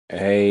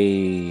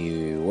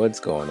Hey, what's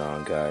going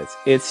on, guys?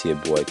 It's your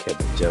boy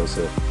Kevin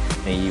Joseph,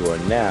 and you are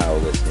now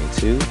listening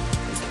to the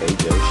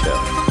KJO Show.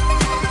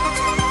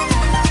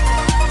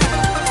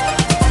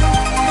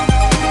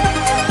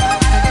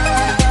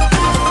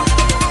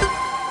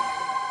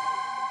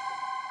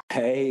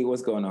 Hey,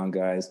 what's going on,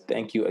 guys?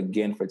 Thank you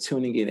again for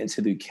tuning in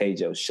into the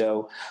KJO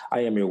Show.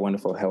 I am your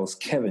wonderful host,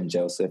 Kevin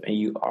Joseph, and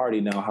you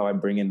already know how I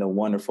bring in the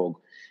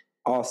wonderful,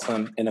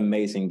 awesome, and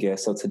amazing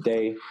guest. So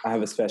today, I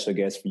have a special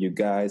guest for you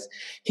guys.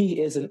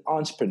 He is an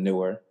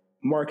entrepreneur,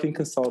 marketing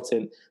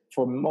consultant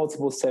for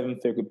multiple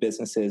seven-figure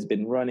businesses,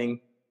 been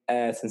running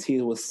ads since he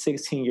was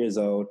 16 years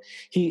old.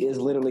 He is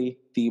literally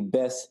the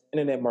best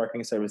internet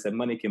marketing service that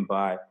money can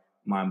buy.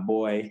 My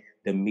boy,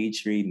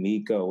 Dimitri,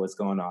 Niko. What's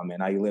going on,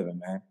 man? How you living,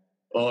 man?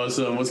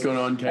 Awesome. What's going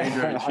on,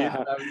 Kendra? Cheers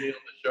for having me on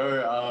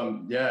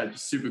the show.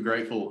 Just super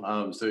grateful.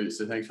 So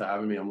thanks for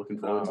having me. I'm looking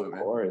forward to it,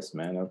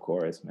 man. Of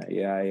course, man.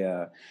 Yeah,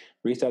 I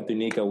reached out to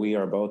Niko. We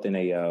are both in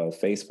a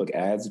Facebook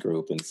ads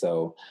group. And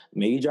so,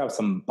 man, you dropped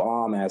some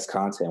bomb-ass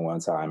content one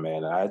time,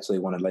 man. I actually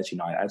want to let you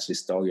know I actually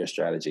stole your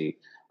strategy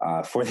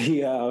for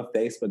the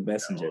Facebook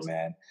Messenger, Awesome.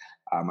 man.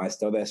 I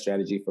stole that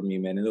strategy from you,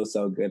 man. And it was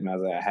so good,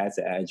 man. I had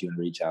to add you and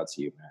reach out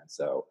to you, man.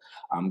 So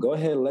go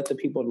ahead and let the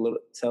people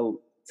tell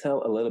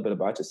a little bit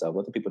about yourself.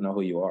 Let the people know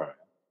who you are.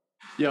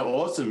 Yeah,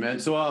 awesome, man.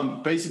 So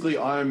basically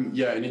I'm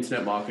an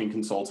internet marketing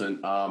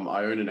consultant.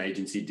 I own an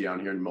agency down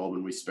here in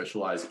Melbourne. We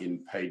specialize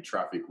in paid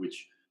traffic,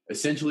 which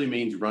essentially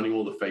means running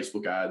all the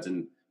Facebook ads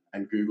and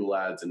Google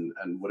ads and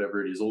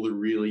whatever it is, all the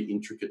really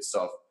intricate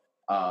stuff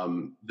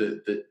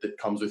that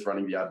comes with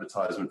running the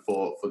advertisement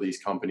for these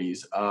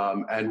companies.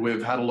 And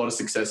we've had a lot of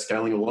success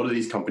scaling a lot of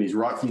these companies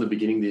right from the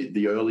beginning,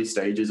 the early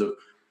stages of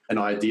an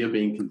idea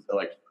being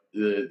like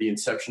the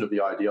inception of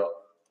the idea,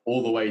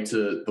 all the way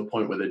to the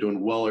point where they're doing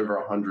well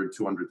over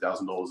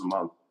 $200,000 a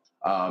month.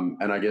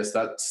 And I guess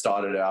that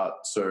started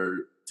out. So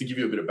to give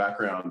you a bit of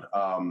background,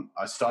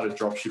 I started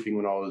dropshipping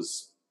when I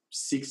was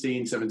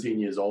 16, 17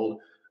 years old.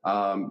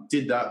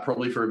 Did that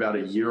probably for about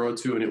a year or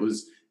two. And it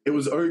was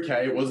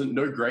okay. It wasn't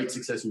no great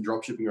success in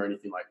dropshipping or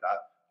anything like that.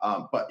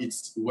 But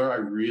it's where I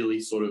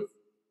really sort of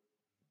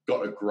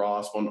got a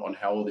grasp on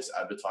how all this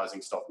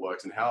advertising stuff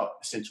works and how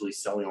essentially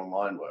selling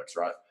online works,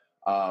 right?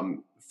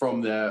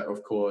 From there,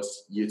 of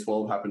course, year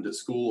 12 happened at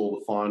school, all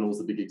the finals,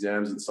 the big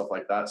exams and stuff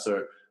like that.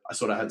 So I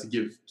sort of had to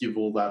give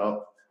all that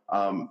up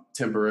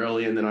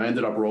temporarily. And then I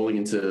ended up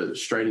rolling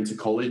straight into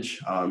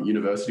college,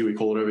 university, we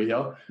call it over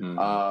here.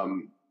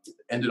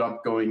 Ended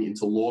up going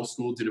into law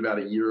school, did about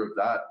a year of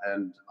that.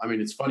 And I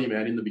mean, it's funny,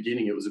 man, in the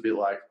beginning, it was a bit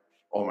like,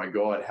 oh my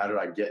God, how did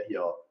I get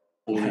here? All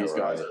these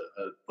guys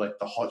are like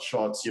the hot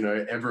shots,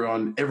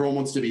 everyone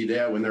wants to be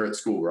there when they're at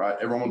school, right?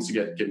 Everyone wants to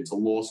get into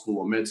law school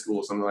or med school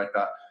or something like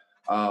that.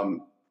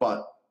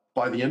 But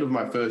by the end of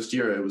my first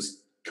year, it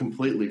was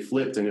completely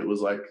flipped. And it was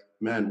like,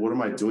 man, what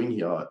am I doing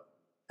here?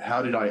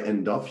 How did I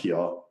end up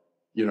here?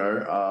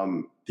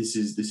 This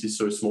is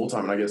so small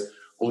time. And I guess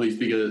all these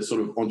bigger sort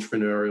of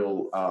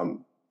entrepreneurial,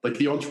 like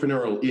the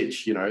entrepreneurial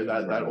itch,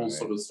 that all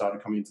sort of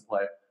started coming into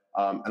play.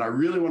 And I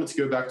really wanted to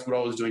go back to what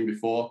I was doing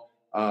before.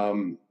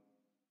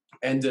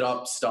 Ended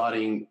up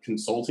starting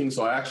consulting.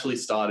 So I actually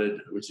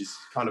started, which is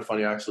kind of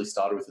funny, I actually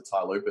started with the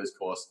Ty Lopez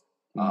course.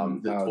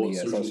 That taught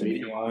social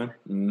media one.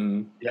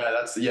 Mm-hmm. Yeah,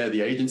 that's the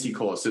agency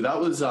course. So that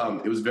was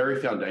it was very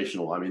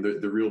foundational. I mean,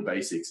 the real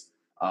basics.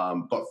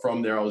 But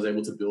from there, I was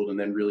able to build and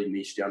then really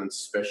niche down and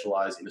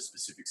specialize in a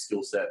specific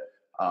skill set.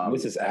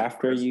 This is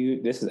after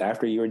you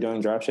were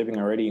doing dropshipping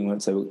already. You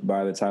went to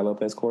buy the Ty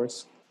Lopez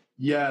course.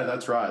 Yeah,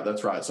 that's right.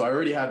 So I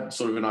already had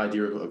sort of an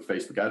idea of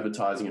Facebook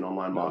advertising and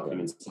online marketing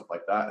and stuff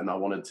like that, and I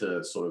wanted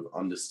to sort of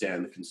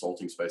understand the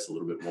consulting space a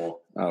little bit more.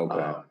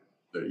 Okay.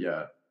 So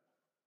yeah.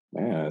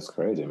 Man, that's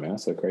crazy, man.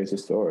 That's a crazy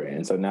story.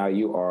 And so now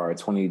you are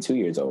 22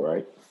 years old,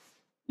 right?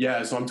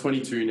 Yeah, so I'm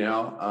 22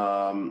 now.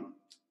 I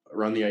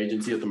run the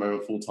agency at the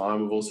moment full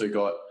time. We've also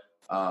got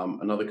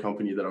another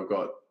company that I've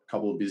got a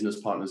couple of business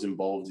partners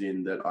involved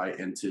in that I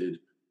entered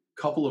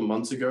a couple of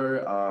months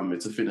ago.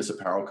 It's a fitness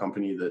apparel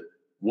company that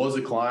was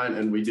a client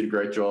and we did a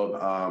great job.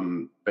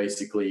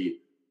 Basically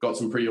got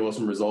some pretty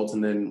awesome results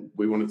and then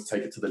we wanted to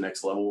take it to the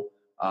next level.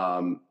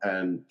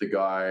 And the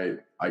guy,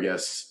 I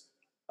guess,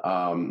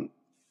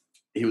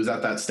 he was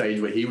at that stage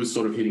where he was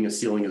sort of hitting a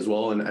ceiling as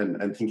well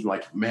and thinking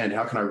like, man,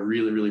 how can I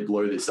really, really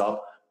blow this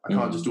up? I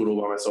can't just do it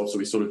all by myself. So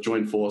we sort of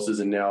joined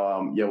forces and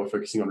now, we're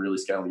focusing on really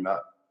scaling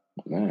that.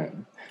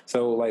 Man.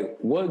 So like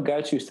what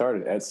got you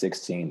started at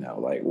 16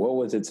 though? Like what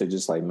was it to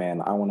just like, man,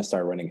 I want to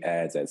start running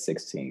ads at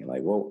 16?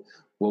 Like what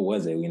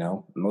was it?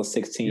 Most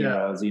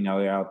 16-year-olds,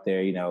 they're out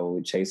there,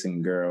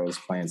 chasing girls,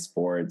 playing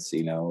sports,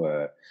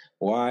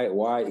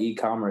 why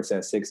e-commerce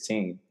at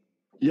 16?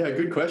 Yeah,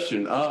 good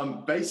question.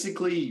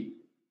 Basically,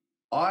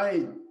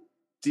 going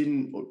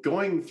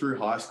through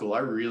high school, I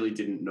really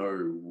didn't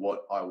know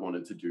what I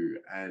wanted to do.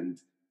 And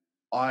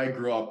I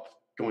grew up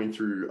going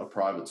through a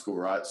private school,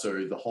 right?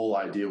 So the whole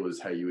idea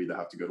was, hey, you either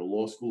have to go to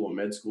law school or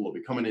med school or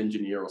become an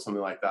engineer or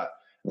something like that.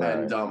 Right.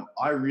 And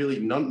I really,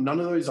 none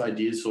of those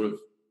ideas sort of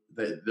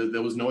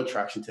there was no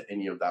attraction to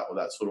any of that or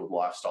that sort of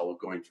lifestyle of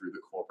going through the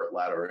corporate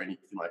ladder or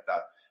anything like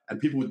that. And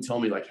people would tell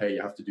me like, hey,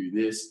 you have to do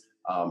this.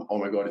 Oh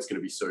my God, it's going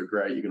to be so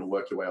great. You're going to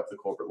work your way up the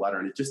corporate ladder.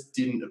 And it just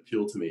didn't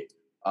appeal to me.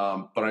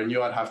 But I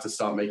knew I'd have to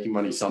start making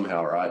money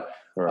somehow, right?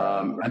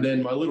 And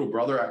then my little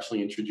brother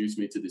actually introduced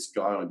me to this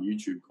guy on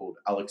YouTube called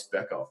Alex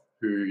Becker,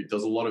 who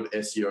does a lot of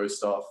SEO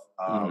stuff.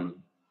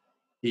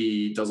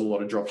 He does a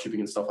lot of drop shipping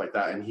and stuff like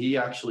that. And he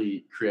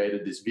actually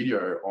created this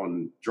video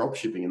on drop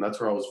shipping. And that's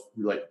where I was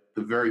like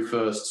the very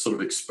first sort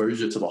of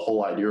exposure to the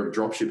whole idea of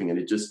drop shipping. And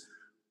it just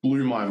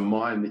blew my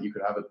mind that you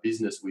could have a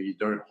business where you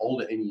don't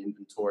hold any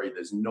inventory.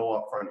 There's no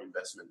upfront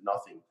investment,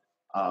 nothing.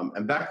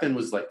 And back then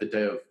was like the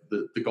day of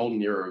the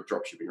golden era of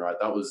drop shipping, right?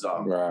 That was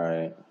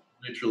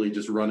literally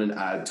just run an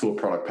ad to a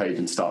product page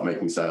and start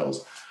making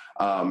sales.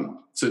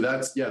 So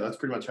that's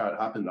pretty much how it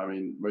happened. I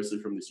mean, mostly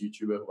from this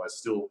YouTuber who I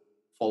still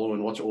follow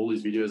and watch all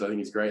his videos. I think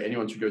he's great.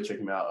 Anyone should go check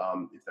him out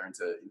if they're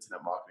into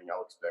internet marketing,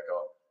 Alex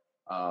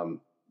Becker.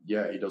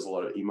 He does a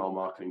lot of email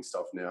marketing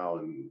stuff now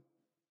and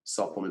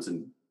supplements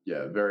and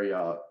very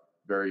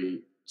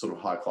sort of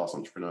high class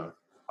entrepreneur.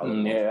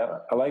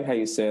 I like how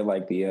you said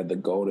like the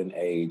golden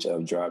age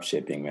of drop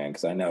shipping, man.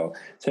 Because I know,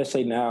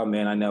 especially now,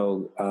 man, I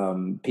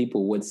know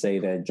people would say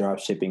that drop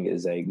shipping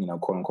is a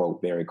quote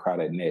unquote very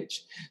crowded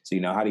niche.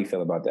 So how do you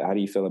feel about that? How do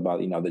you feel about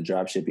the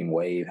drop shipping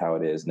wave? How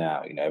it is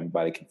now?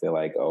 Everybody can feel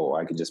like, oh,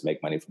 I could just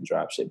make money from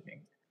drop shipping.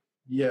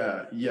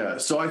 Yeah.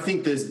 So I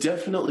think there's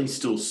definitely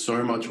still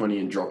so much money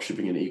in drop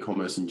shipping and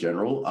e-commerce in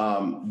general.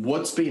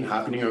 What's been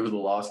happening over the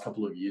last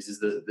couple of years is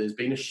that there's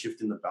been a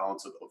shift in the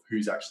balance of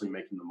who's actually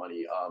making the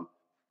money.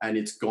 And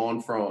it's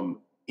gone from,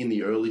 in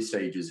the early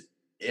stages,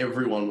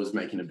 everyone was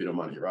making a bit of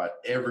money, right?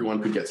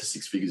 Everyone could get to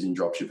six figures in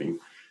drop shipping.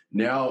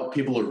 Now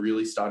people are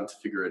really starting to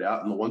figure it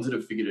out. And the ones that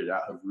have figured it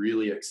out have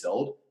really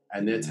excelled.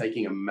 And they're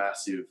taking a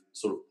massive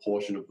sort of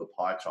portion of the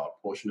pie chart,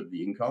 portion of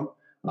the income.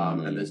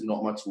 And there's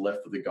not much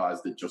left for the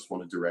guys that just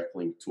want a direct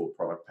link to a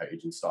product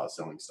page and start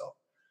selling stuff.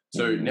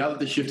 So now that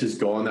the shift has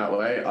gone that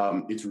way,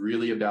 it's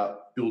really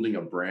about building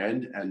a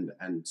brand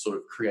and sort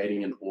of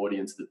creating an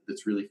audience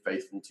that's really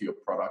faithful to your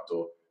product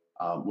or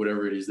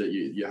whatever it is that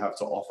you have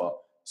to offer,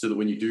 so that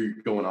when you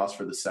do go and ask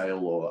for the sale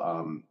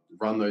or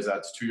run those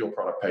ads to your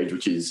product page,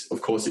 which is,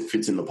 of course, it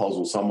fits in the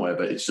puzzle somewhere,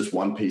 but it's just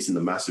one piece in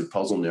the massive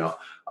puzzle now,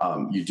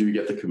 you do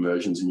get the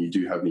conversions and you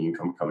do have the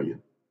income coming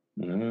in.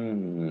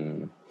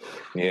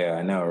 Yeah,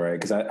 I know, right?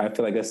 Because I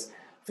feel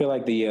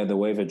like the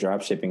wave of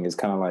drop shipping is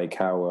kind of like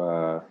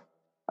how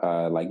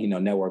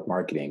network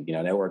marketing.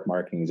 Network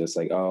marketing is just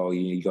like, oh,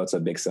 you go to a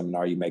big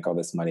seminar, you make all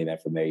this money, then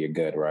from there you're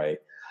good, right?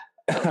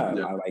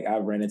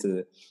 I've ran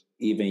into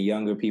even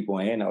younger people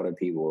and older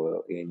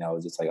people,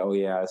 just like, oh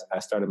yeah, I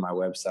started my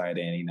website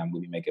and I'm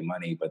going to be making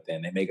money, but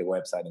then they make a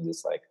website and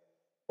just like,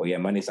 well, yeah,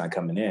 money's not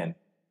coming in.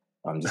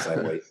 I'm just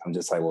like,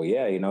 well,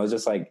 yeah,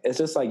 it's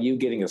just like you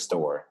getting a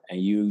store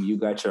and you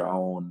got your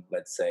own,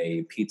 let's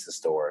say, pizza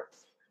store,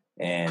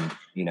 and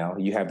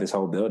you have this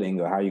whole building.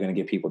 How are you going to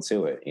get people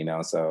to it?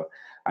 So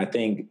I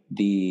think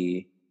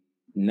the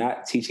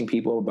not teaching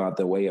people about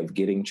the way of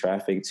getting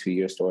traffic to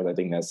your stores, I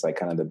think that's like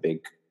kind of the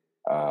big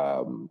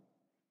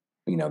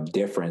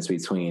difference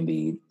between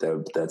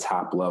the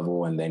top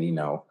level and then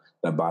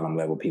the bottom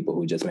level people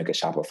who just make a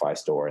Shopify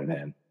store and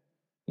then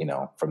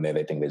from there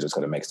they think they're just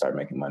going to start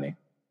making money.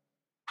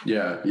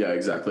 Yeah,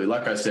 exactly.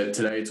 Like I said,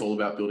 today it's all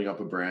about building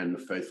up a brand, a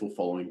faithful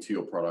following to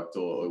your product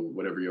or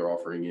whatever your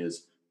offering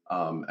is,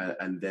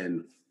 and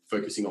then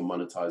focusing on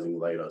monetizing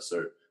later.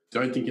 So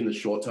don't think in the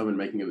short term and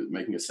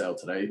making a sale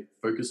today.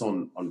 Focus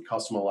on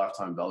customer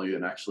lifetime value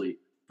and actually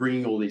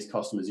bringing all these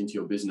customers into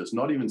your business,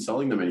 not even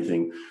selling them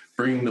anything,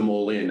 bringing them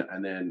all in,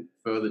 and then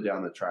further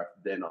down the track,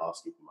 then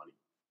asking for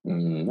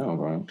money. No,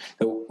 bro.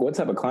 So what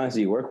type of clients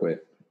do you work with?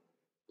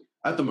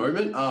 At the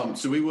moment,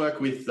 so we work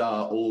with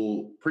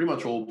pretty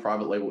much all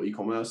private label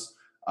e-commerce.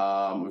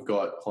 We've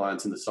got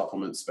clients in the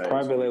supplement space.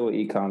 Private label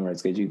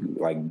e-commerce, could you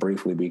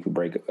briefly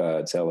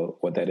tell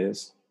what that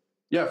is?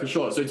 Yeah, for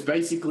sure. So it's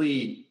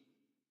basically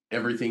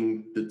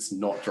everything that's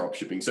not drop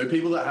shipping. So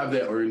people that have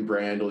their own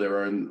brand or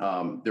their own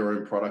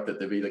product that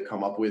they've either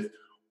come up with,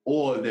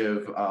 or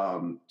they've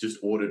just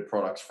ordered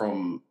products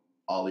from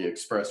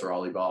AliExpress or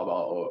Alibaba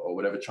or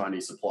whatever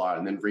Chinese supplier,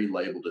 and then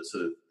relabeled it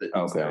so that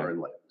it's their own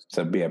labels.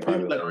 So be a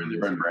private label,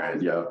 their own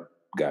brand. Yeah.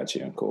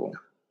 Gotcha. Cool.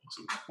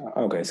 Awesome.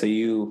 Okay, so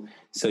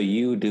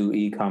you do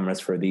e-commerce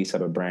for these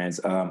type of brands.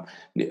 Do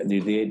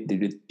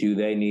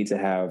they need to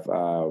have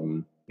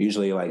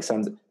usually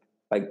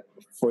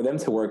for them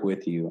to work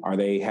with you? Are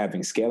they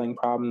having scaling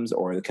problems,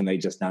 or can they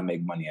just not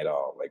make money at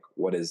all?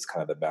 What is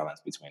kind of the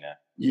balance between that?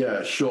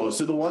 Yeah, sure.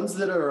 So the ones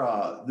that are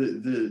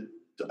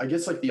I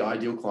guess the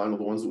ideal client, or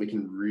the ones that we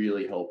can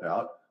really help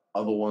out,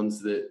 are the ones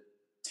that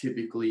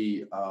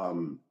typically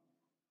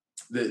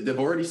they've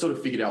already sort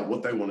of figured out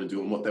what they want to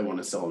do and what they want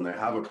to sell, and they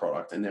have a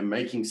product and they're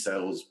making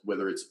sales,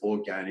 whether it's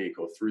organic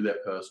or through their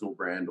personal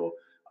brand, or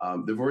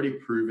they've already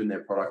proven their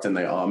product and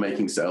they are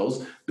making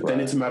sales. But then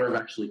it's a matter of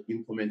actually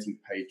implementing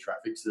paid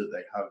traffic so that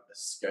they have a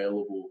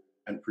scalable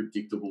and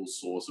predictable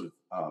source of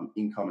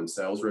income and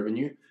sales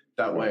revenue.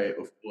 That way,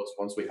 of course,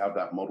 once we have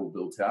that model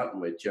built out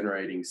and we're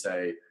generating,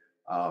 say,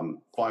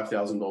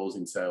 $5,000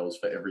 in sales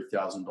for every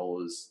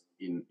 $1,000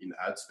 in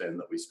ad spend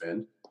that we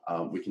spend,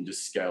 we can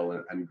just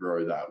scale and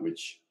grow that,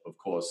 which, of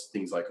course,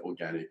 things like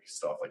organic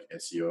stuff like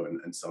SEO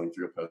and selling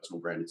through your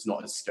personal brand, it's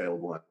not as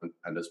scalable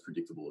and as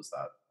predictable as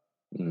that.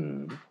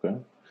 Okay.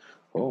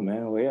 Oh,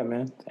 man. Well, yeah,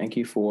 man. Thank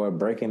you for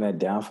breaking that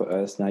down for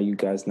us. Now you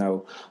guys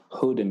know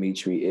who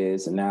Dimitri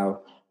is. And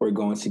now we're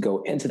going to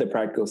go into the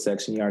practical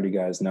section. You already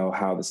guys know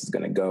how this is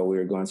going to go.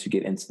 We're going to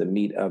get into the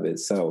meat of it.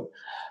 So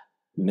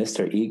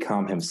Mr.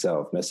 Ecom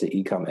himself, Mr.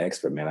 Ecom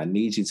expert, man, I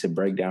need you to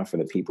break down for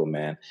the people,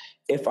 man.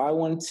 If I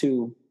want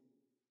to,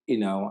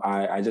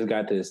 I just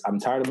got this, I'm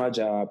tired of my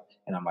job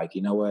and I'm like,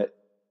 you know what?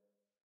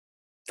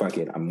 Fuck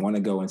it. I want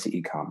to go into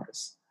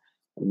e-commerce.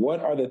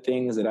 What are the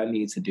things that I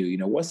need to do?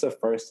 What's the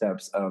first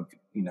steps of,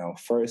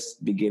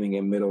 first beginning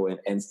and middle and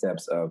end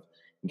steps of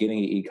getting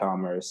an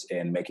e-commerce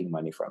and making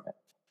money from it?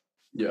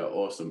 Yeah,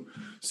 awesome.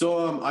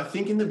 So I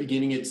think in the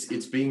beginning,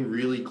 it's being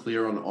really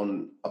clear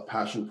on a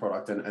passion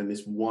product and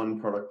this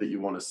one product that you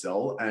want to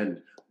sell,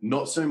 and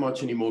not so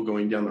much anymore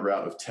going down the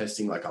route of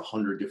testing like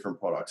 100 different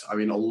products. I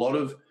mean, a lot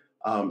of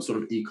sort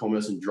of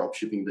e-commerce and drop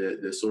shipping,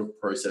 their sort of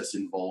process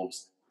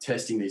involves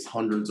testing these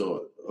hundreds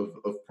of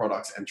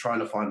products and trying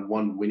to find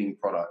one winning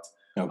product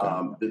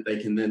that they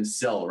can then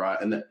sell, right?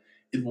 And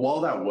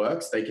while that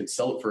works, they can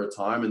sell it for a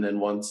time. And then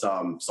once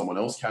someone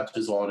else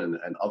catches on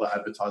and other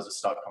advertisers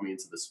start coming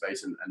into the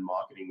space and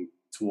marketing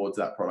towards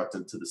that product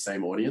and to the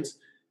same audience,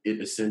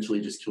 it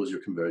essentially just kills your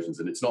conversions.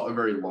 And it's not a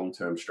very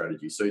long-term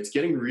strategy. So it's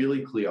getting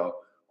really clear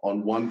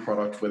on one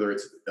product, whether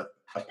it's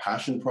a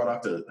passion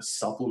product, a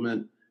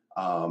supplement,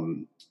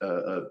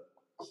 a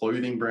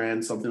clothing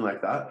brand, something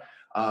like that.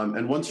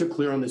 And once you're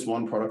clear on this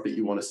one product that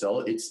you want to sell,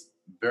 it's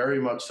very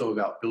much so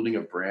about building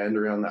a brand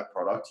around that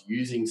product,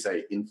 using,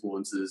 say,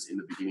 influencers in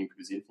the beginning,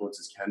 because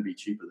influencers can be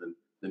cheaper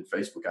than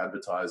Facebook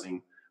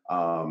advertising,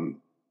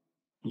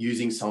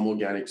 using some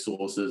organic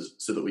sources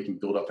so that we can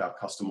build up our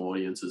custom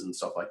audiences and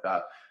stuff like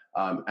that.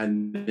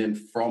 And then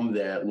from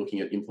there, looking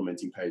at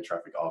implementing paid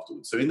traffic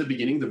afterwards. So in the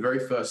beginning, the very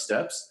first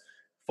steps,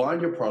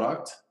 find your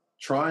product,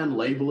 try and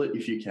label it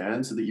if you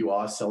can, so that you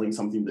are selling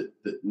something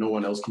that no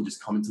one else can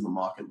just come into the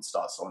market and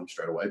start selling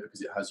straight away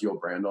because it has your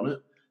brand on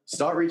it.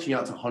 Start reaching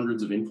out to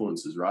hundreds of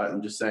influencers, right?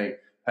 And just saying,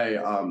 hey,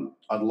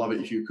 I'd love it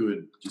if you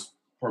could just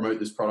promote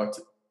this product,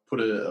 put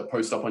a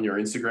post up on your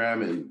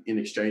Instagram, and in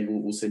exchange,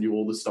 we'll send you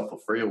all this stuff for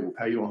free, or we'll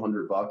pay you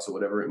 $100 or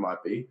whatever it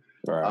might be.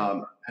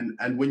 Right.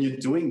 And when you're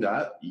doing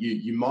that,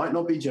 you might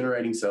not be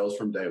generating sales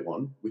from day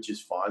one, which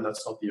is fine.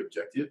 That's not the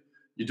objective.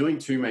 You're doing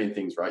two main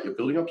things, right? You're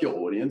building up your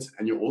audience,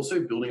 and you're also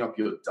building up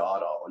your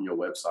data on your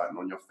website and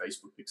on your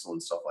Facebook pixel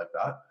and stuff like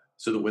that,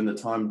 so that when the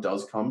time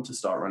does come to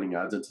start running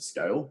ads and to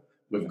scale,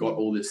 we've got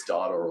all this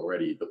data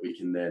already that we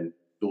can then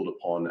build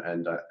upon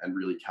and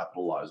really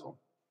capitalize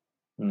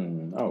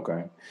on.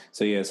 Okay.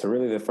 So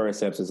really the first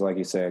steps is, like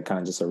you said, kind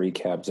of just a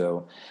recap.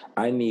 So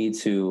I need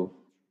to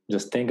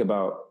just think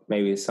about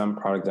maybe some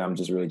product that I'm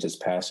just really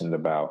just passionate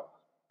about,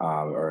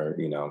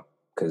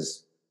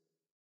 because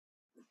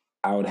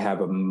I would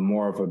have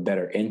more of a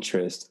better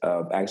interest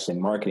of actually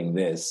marketing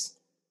this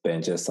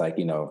than just like,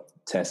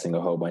 testing a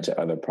whole bunch of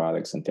other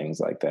products and things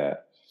like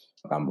that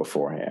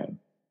beforehand.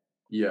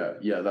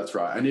 Yeah, that's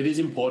right. And it is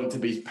important to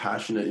be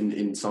passionate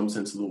in some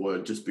sense of the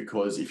word, just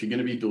because if you're going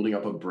to be building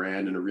up a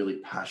brand and a really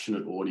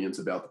passionate audience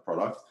about the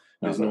product,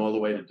 there's no other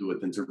way to do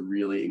it than to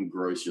really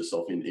engross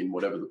yourself in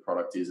whatever the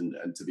product is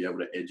and to be able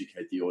to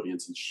educate the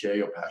audience and share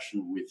your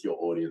passion with your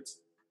audience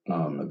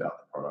about the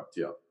product.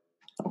 Yeah.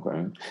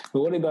 Okay. But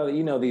what about,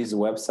 these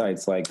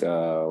websites like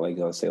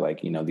let's say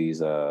like,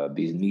 these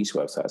niche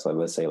websites, like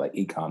let's say like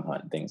Ecom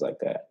Hunt, things like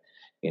that.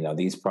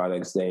 These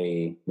products,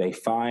 they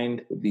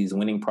find these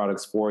winning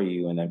products for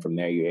you. And then from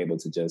there, you're able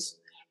to just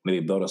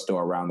maybe build a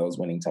store around those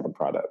winning type of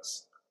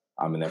products.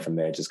 And then from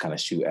there, just kind of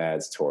shoot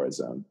ads towards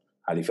them.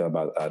 How do you feel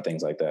about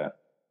things like that?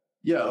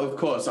 Yeah, of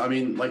course. I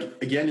mean, like,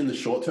 again, in the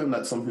short term,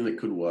 that's something that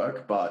could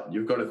work, but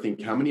you've got to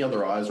think how many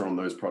other eyes are on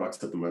those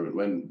products at the moment,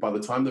 when by the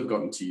time they've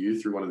gotten to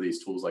you through one of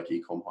these tools like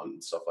Ecom Hunt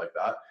and stuff like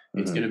that,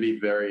 it's going to be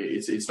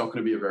it's not going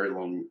to be a very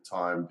long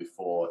time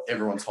before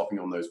everyone's hopping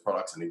on those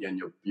products. And again,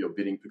 you're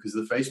bidding, because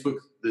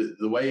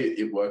the way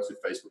it works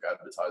with Facebook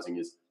advertising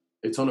is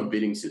it's on a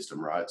bidding system,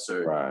 right?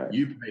 So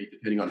you pay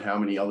depending on how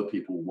many other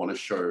people want to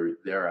show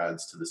their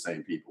ads to the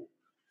same people.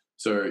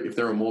 So if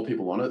there are more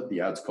people on it,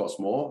 the ads cost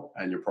more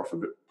and your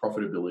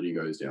profitability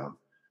goes down.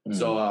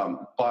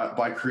 So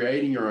by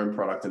creating your own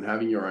product and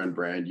having your own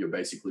brand, you're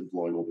basically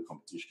blowing all the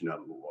competition out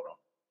of the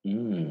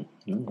water.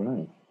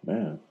 Okay,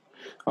 man.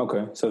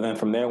 Okay, so then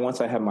from there,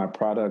 once I have my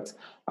product,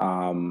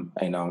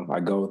 I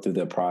go through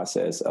the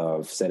process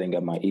of setting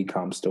up my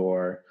e-com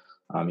store,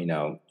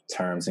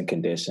 terms and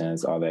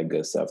conditions, all that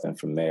good stuff. Then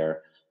from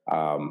there,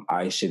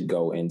 I should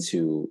go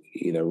into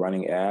either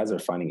running ads or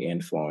finding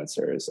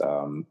influencers.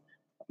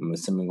 I'm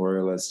assuming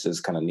let's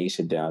just kind of niche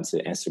it down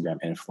to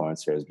Instagram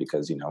influencers,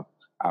 because,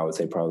 I would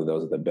say probably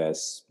those are the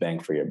best bang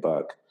for your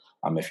buck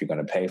if you're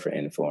going to pay for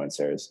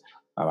influencers.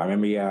 I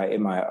remember,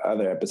 in my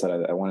other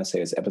episode, I want to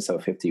say it's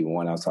episode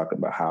 51, I was talking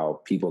about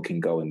how people can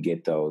go and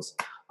get those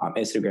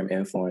Instagram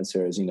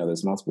influencers.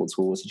 There's multiple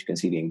tools that you can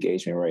see the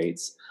engagement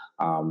rates.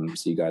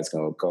 So you guys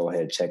can go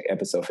ahead and check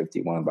episode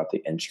 51 about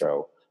the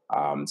intro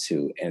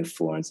to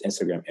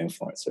Instagram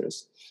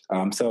influencers.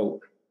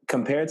 So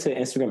compared to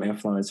Instagram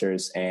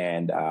influencers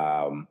and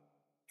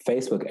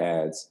Facebook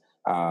ads,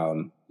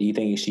 do you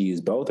think you should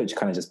use both, or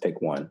kind of just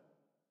pick one?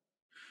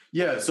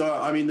 Yeah, so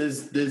I mean,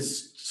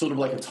 there's sort of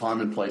like a time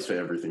and place for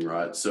everything,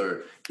 right?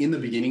 So in the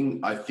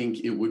beginning, I think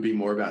it would be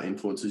more about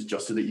influencers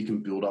just so that you can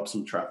build up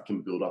some traffic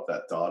and build up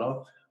that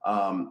data.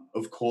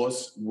 Of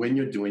course, when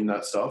you're doing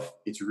that stuff,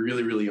 it's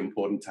really, really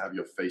important to have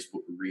your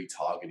Facebook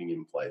retargeting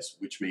in place,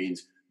 which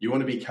means you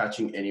want to be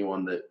catching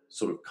anyone that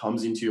sort of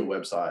comes into your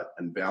website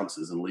and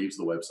bounces and leaves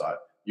the website.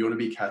 You want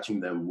to be catching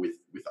them with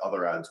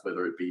other ads,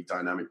 whether it be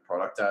dynamic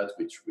product ads,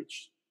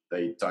 which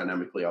they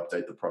dynamically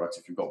update the products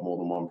if you've got more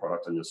than one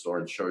product on your store,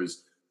 and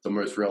shows the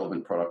most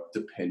relevant product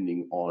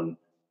depending on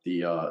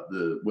the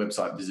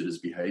website visitors'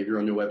 behavior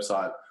on your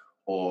website,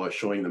 or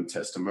showing them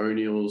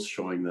testimonials,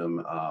 showing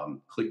them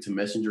click to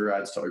messenger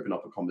ads to open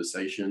up a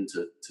conversation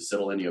to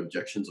settle any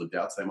objections or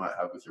doubts they might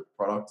have with your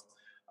product.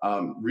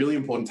 Really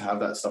important to have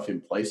that stuff in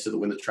place so that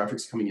when the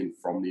traffic's coming in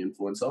from the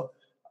influencer,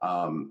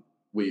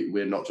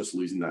 we're not just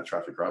losing that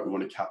traffic, right? We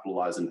want to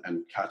capitalize and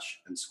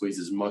catch and squeeze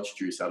as much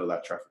juice out of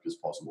that traffic as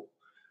possible.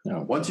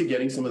 No. Once you're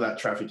getting some of that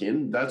traffic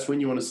in, that's when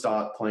you want to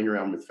start playing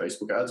around with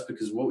Facebook ads,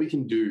 because what we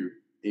can do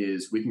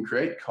is we can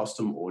create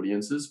custom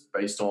audiences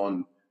based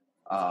on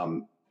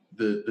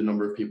the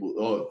number of people,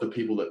 or the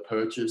people that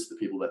purchase, the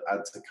people that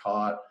add to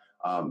cart,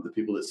 the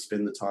people that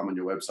spend the time on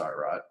your website,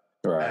 right?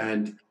 Right.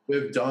 And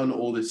we've done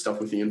all this stuff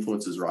with the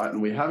influencers, right?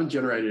 And we haven't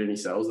generated any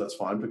sales. That's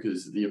fine,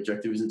 because the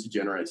objective isn't to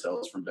generate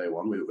sales from day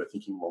one. We're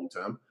thinking long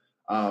term.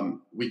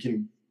 We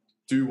can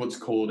do what's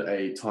called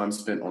a time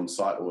spent on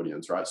site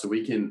audience, right? So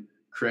we can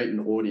create an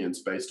audience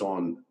based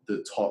on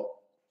the top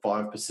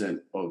 5%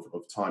 of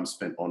time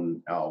spent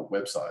on our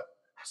website.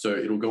 So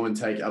it'll go and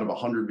take, out of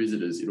 100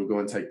 visitors, it'll go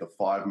and take the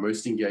 5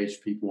 most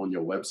engaged people on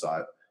your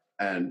website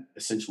and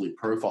essentially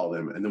profile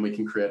them. And then we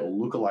can create a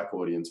lookalike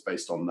audience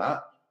based on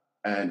that.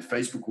 And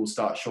Facebook will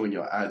start showing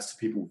your ads to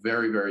people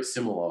very, very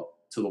similar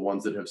to the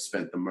ones that have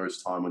spent the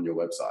most time on your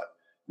website.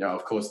 Now,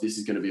 of course, this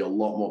is going to be a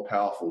lot more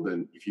powerful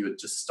than if you had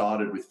just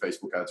started with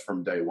Facebook ads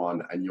from day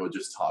one and you're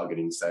just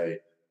targeting, say,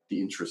 the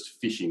interest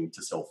fishing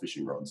to sell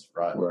fishing rods,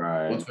 right?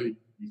 Right. Once we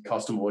use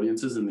custom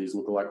audiences and these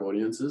lookalike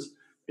audiences,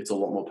 it's a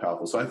lot more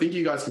powerful. So I think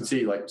you guys can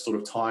see, like, sort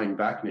of tying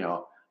back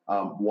now,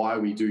 why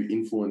we do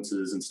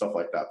influencers and stuff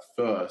like that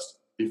first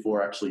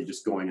before actually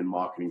just going and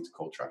marketing to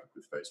cold traffic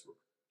with Facebook.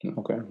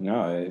 Okay.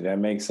 No, that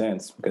makes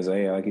sense, because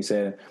like you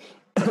said,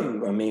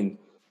 I mean,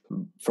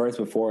 first,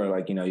 before,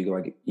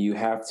 you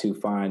have to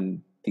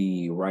find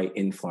the right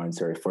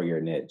influencer for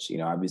your niche.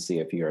 Obviously,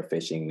 if you're a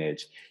fishing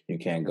niche, you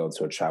can't go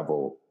to a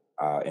travel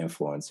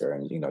influencer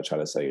and try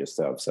to sell your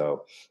stuff.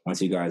 So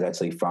once you guys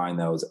actually find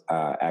those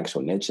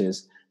actual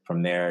niches,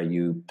 from there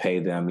you pay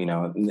them.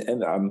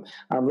 And I'm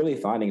really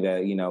finding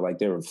that like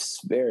they're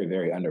very,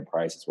 very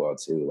underpriced as well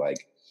too.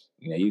 Like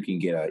you can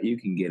get a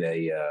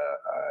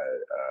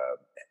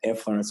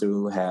influencer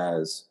who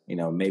has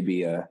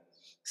maybe a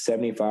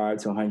 75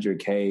 to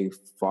 100K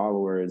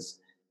followers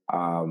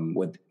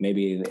with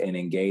maybe an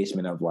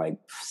engagement of like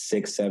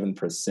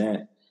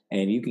 6-7%.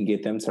 And you can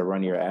get them to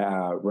run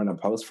run a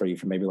post for you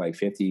for maybe like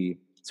 $50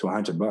 to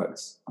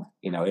 $100,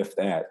 if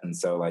that. And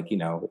so,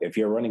 if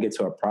you're running it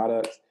to a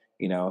product,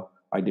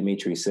 like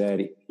Dimitri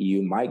said,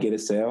 you might get a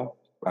sale,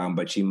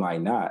 but you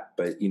might not.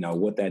 But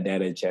with that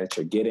data that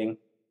you're getting,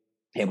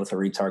 able to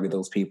retarget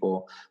those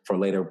people for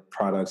later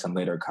products and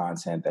later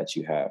content that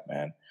you have,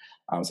 man.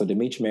 So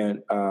Dimitri,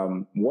 man,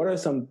 what are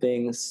some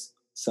things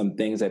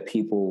that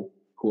people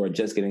who are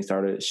just getting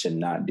started should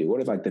not do?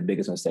 What are like the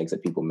biggest mistakes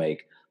that people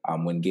make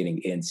when getting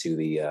into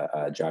the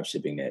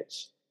dropshipping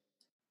niche?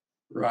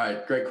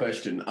 Right. Great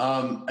question.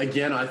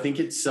 Again, I think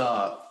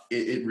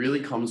it really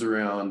comes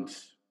around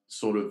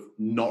sort of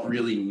not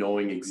really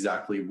knowing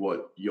exactly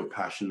what you're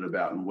passionate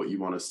about and what you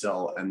want to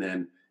sell, and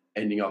then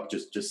ending up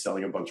just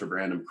selling a bunch of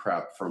random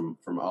crap from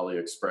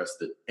AliExpress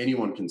that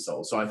anyone can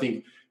sell. So I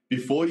think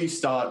before you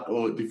start,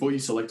 or before you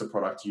select a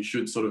product, you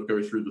should sort of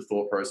go through the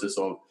thought process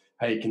of,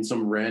 hey, can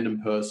some random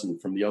person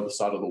from the other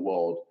side of the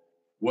world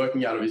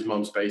working out of his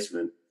mum's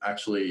basement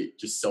actually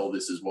just sell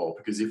this as well?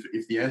 Because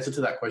if the answer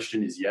to that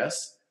question is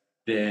yes,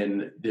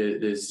 then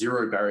there's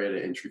zero barrier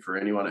to entry for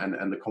anyone.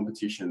 And the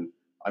competition,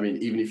 I mean,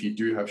 even if you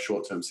do have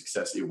short-term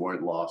success, it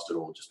won't last at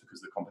all, just because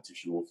the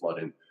competition will flood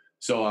in.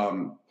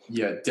 So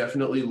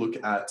definitely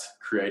look at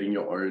creating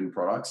your own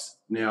products.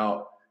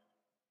 Now,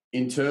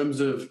 in terms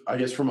of, I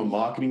guess, from a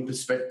marketing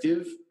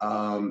perspective,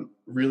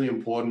 really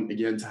important,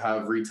 again, to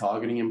have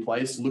retargeting in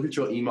place. Look at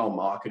your email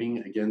marketing,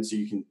 again, so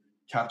you can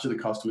capture the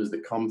customers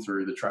that come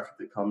through, the traffic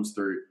that comes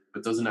through,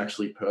 but doesn't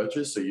actually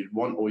purchase. So you'd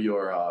want all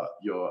your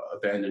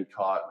abandoned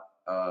cart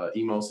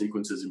email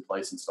sequences in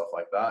place and stuff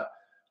like that.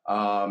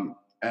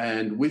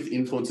 And with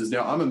influencers,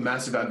 now I'm a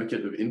massive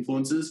advocate of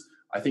influencers.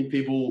 I think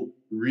people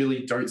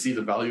really don't see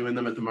the value in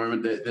them at the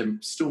moment. They're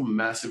still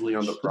massively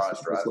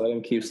underpriced, right? Just let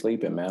them keep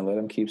sleeping, man. Let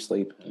them keep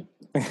sleeping.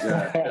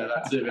 Yeah,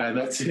 that's it, man.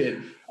 That's it.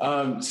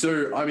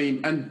 So, I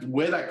mean, and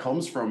where that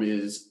comes from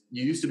is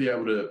you used to be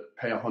able to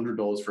pay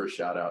 $100 for a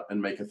shout out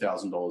and make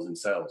 $1,000 in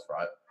sales,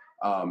 right?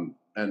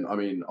 And I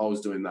mean, I was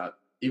doing that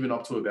even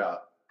up to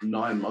about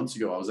 9 months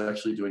ago. I was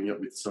actually doing it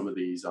with some of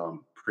these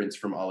prints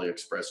from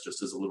AliExpress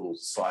just as a little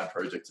side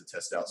project to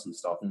test out some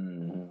stuff.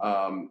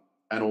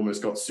 And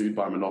almost got sued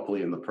by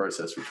Monopoly in the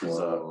process, which was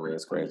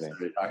that's crazy.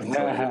 I can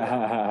tell you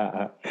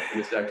that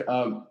in a sec.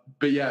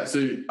 But yeah, so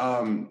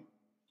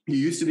you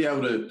used to be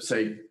able to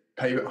say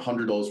pay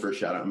 $100 for a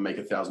shout out and make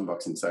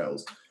 $1,000 in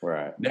sales.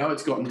 Right. Now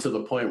it's gotten to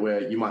the point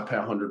where you might pay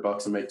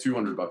 $100 and make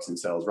 $200 in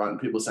sales, right? And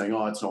people are saying,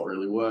 "Oh, it's not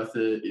really worth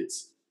it.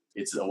 It's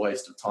a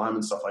waste of time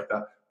and stuff like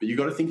that." But you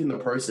got to think in the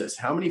process: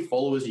 how many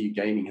followers are you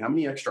gaining? How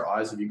many extra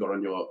eyes have you got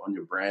on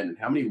your brand? And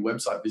how many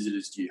website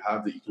visitors do you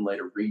have that you can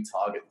later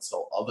retarget and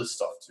sell other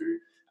stuff to?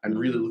 And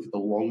really look at the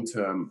long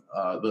term,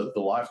 the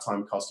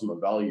lifetime customer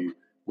value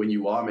when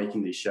you are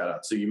making these shout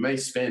outs. So you may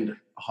spend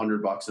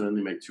 $100 and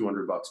only make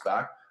 $200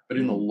 back, but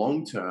in the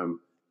long term,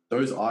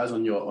 those eyes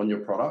on your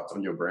product,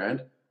 on your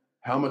brand,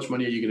 how much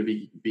money are you going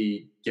to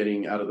be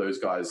getting out of those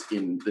guys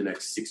in the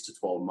next 6 to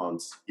 12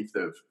 months if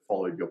they've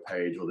followed your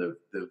page or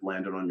they've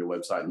landed on your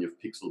website and you've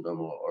pixeled them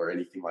or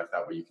anything like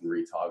that, where you can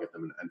retarget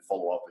them and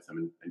follow up with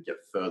them and get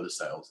further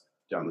sales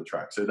down the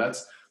track. So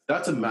that's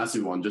a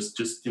massive one.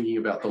 Just thinking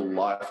about the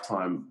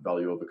lifetime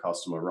value of a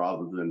customer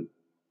rather than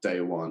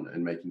day one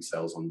and making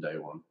sales on day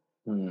one.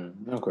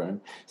 Okay.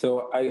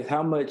 So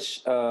how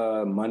much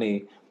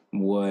money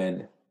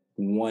would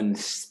one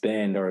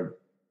spend, or,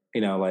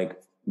 like,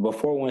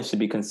 before one should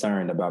be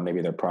concerned about maybe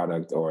their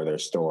product or their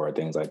store or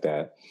things like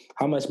that?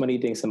 How much money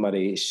do you think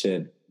somebody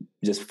should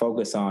just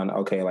focus on,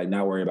 okay, like,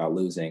 not worry about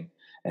losing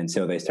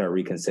until they start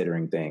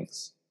reconsidering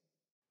things?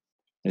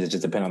 Does it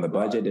just depend on the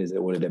budget?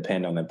 Would it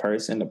depend on the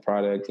person, the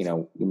product?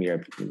 Give me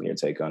your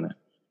take on it.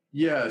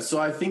 Yeah, so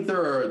I think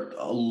there are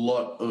a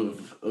lot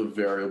of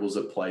variables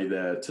at play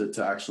there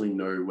to actually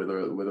know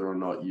whether or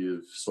not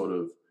you've sort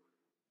of.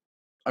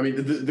 I mean,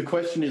 the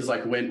question is,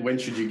 like, when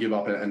should you give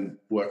up and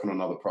work on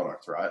another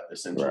product, right?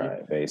 Essentially,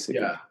 right?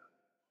 Basically, yeah.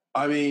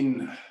 I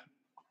mean,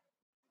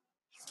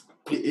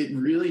 it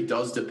really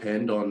does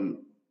depend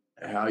on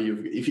how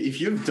if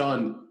you've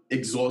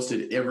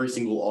exhausted every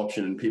single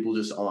option and people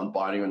just aren't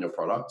biting on your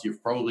product,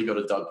 you've probably got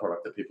a dud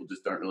product that people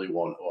just don't really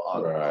want or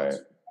aren't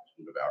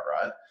passionate about,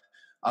 right?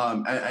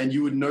 And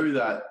you would know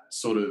that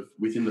sort of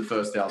within the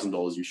first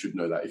 $1,000. You should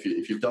know that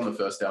if you've done the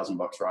first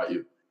 $1,000, right?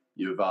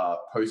 You've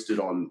posted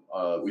on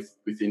with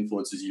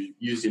influencers, you've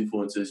used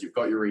influencers, you've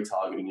got your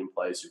retargeting in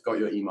place, you've got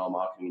your email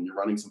marketing, and you're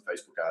running some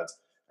Facebook ads,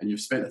 and you've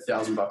spent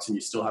 $1,000 and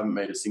you still haven't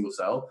made a single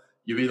sale.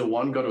 You've either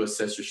got to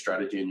assess your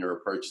strategy and your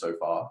approach so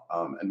far,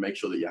 and make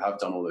sure that you have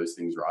done all those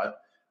things right.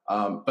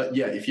 But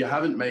yeah, if you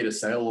haven't made a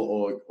sale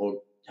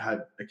or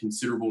had a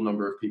considerable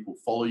number of people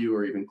follow you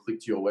or even click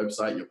to your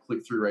website, your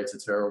click-through rates are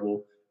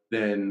terrible,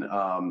 then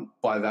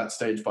by that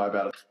stage, by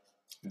about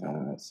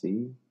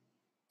see,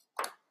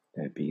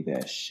 that be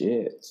that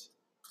shit.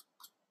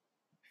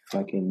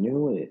 Fucking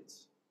knew it.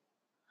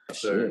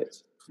 So,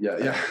 shit.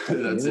 Yeah,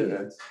 that's it,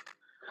 man.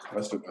 I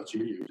still got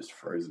you. You were just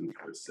frozen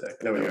for a sec.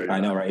 There we go. I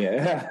know, right?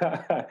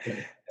 Yeah.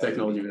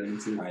 Technology,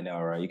 man. I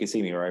know, right? You can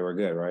see me, right? We're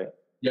good, right?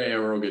 Yeah,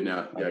 we're all good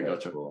now. Yeah, okay,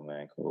 gotcha. Cool,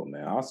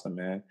 man. Awesome,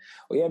 man.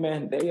 Well, yeah,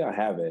 man, there y'all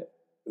have it.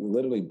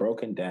 Literally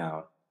broken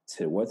down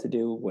to what to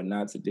do, what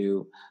not to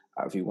do.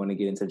 If you want to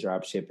get into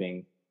drop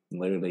shipping,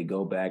 literally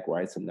go back,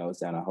 write some notes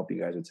down. I hope you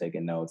guys are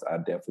taking notes. I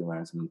definitely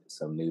learned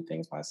some new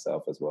things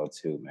myself as well,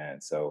 too, man.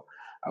 So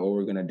what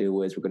we're going to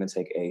do is we're going to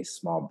take a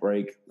small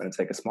break. We're going to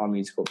take a small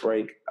musical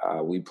break.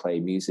 We play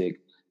music.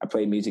 I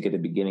play music at the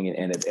beginning and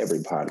end of every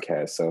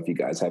podcast. So if you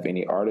guys have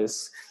any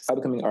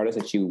upcoming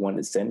artists that you want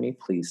to send me,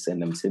 please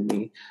send them to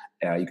me.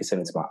 You can send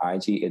them to my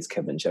IG. It's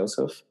Kevin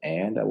Joseph.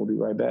 And I will be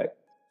right back.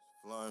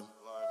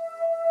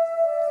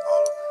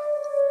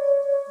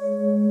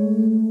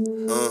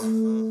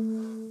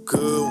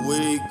 Good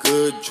weed,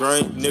 good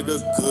drink, nigga,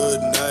 good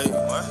night.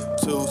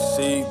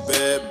 2C,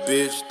 bad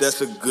bitch,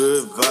 that's a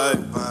good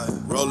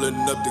vibe. Rolling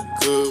up the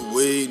good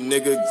weed,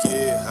 nigga,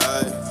 get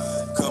high.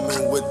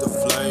 Coming with the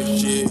flame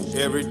shit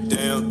every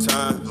damn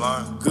time.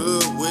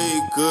 Good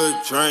weed, good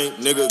drink,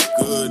 nigga,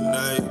 good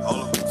night.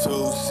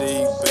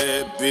 2C,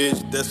 bad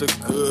bitch, that's a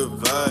good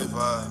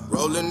vibe.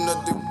 Rolling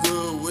up the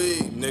good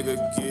weed, nigga,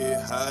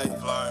 get high.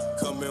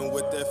 Coming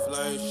with that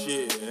flame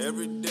shit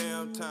every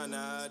damn time.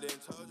 Now I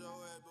didn't told you.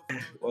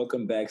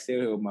 Welcome back.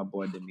 Still here with my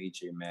boy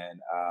Dimitri, man.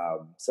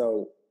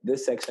 So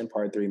this section,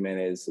 part 3, man,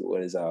 is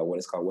what is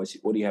called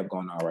what do you have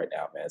going on right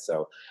now, man?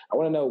 So I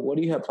want to know, what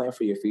do you have planned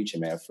for your future,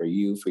 man? For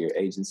you, for your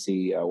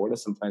agency, what are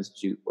some plans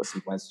that you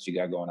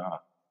got going on?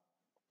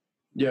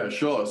 Yeah,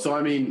 sure. So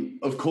I mean,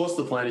 of course,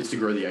 the plan is to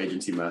grow the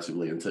agency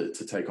massively and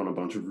to take on a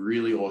bunch of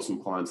really awesome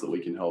clients that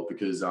we can help,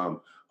 because I'm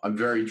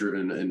very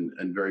driven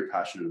and very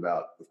passionate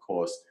about, of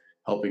course,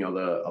 helping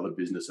other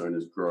business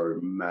owners grow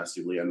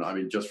massively. And I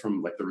mean, just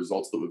from like the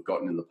results that we've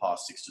gotten in the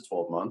past 6 to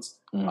 12 months,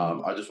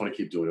 I just want to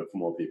keep doing it for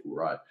more people,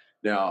 right?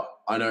 Now,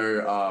 I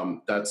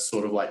know that's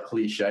sort of like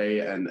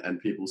cliche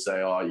and people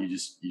say, oh,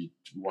 you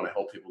want to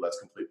help people. That's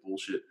complete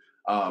bullshit.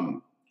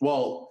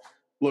 Well,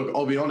 look,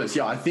 I'll be honest.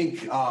 Yeah, I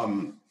think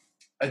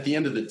at the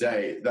end of the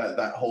day,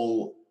 that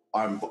whole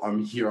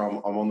I'm here,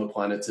 I'm on the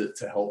planet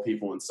to help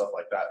people and stuff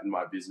like that in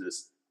my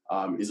business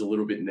is a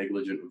little bit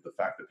negligent of the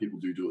fact that people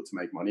do it to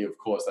make money. Of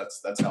course,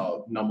 that's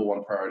our number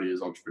one priority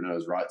as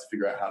entrepreneurs, right? To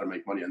figure out how to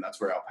make money, and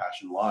that's where our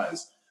passion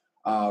lies.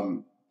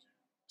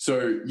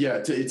 So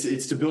yeah,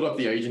 it's to build up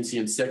the agency,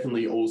 and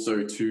secondly,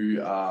 also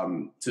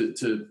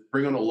to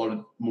bring on a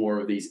lot more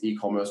of these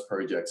e-commerce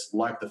projects,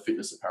 like the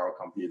fitness apparel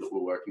company that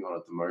we're working on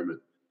at the moment,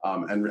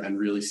 and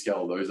really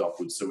scale those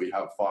upwards. So we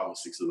have 5 or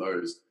 6 of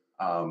those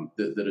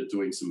that are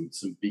doing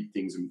some big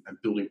things and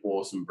building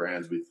awesome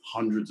brands with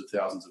hundreds of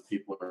thousands of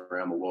people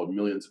around the world,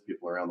 millions of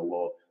people around the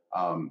world,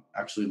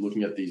 actually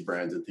looking at these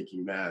brands and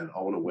thinking, man,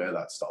 I want to wear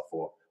that stuff,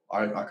 or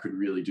I could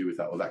really do with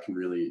that, or that can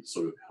really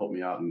sort of help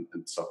me out and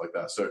stuff like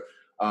that. So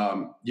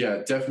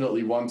yeah,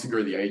 definitely 1, to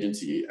grow the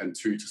agency, and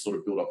 2, to sort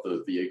of build up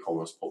the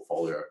e-commerce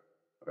portfolio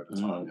over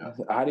time. Yeah.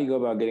 How do you go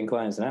about getting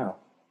clients now?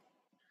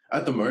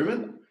 At the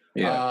moment?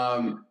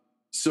 Yeah.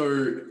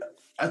 So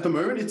at the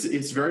moment,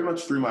 it's very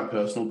much through my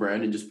personal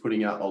brand and just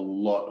putting out a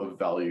lot of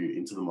value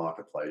into the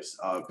marketplace.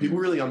 People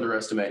really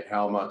underestimate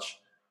how much,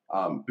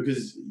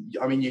 because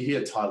I mean, you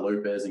hear Ty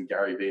Lopez and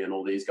Gary Vee and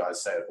all these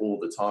guys say it all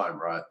the time,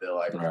 right? They're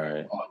like,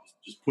 right. Oh,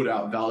 just put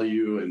out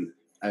value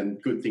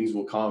and good things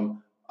will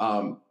come.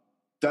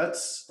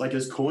 That's like,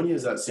 as corny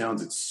as that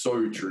sounds, it's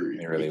so true.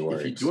 It really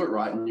works. If you do it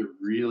right and you're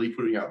really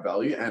putting out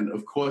value, and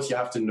of course you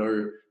have to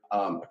know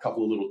a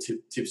couple of little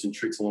tips and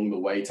tricks along the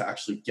way to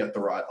actually get the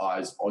right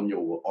eyes on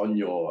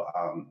your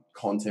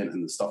content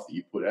and the stuff that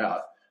you put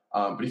out.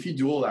 But if you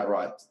do all that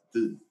right,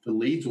 the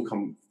leads will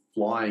come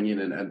flying in,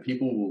 and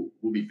people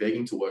will be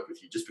begging to work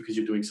with you just because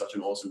you're doing such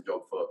an awesome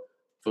job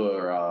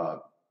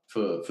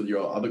for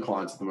your other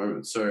clients at the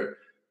moment. So,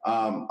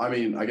 I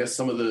mean, I guess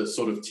some of the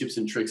sort of tips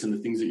and tricks and the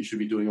things that you should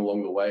be doing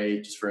along the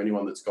way, just for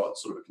anyone that's got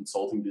sort of a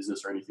consulting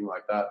business or anything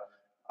like that.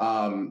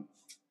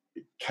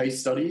 Case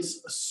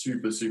studies are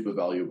super, super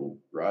valuable,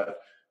 right?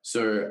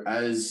 So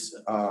as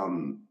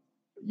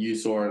you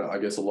saw, and I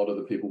guess a lot of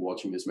the people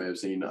watching this may have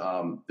seen,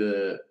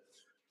 the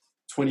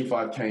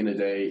 25K in a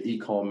day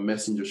e-com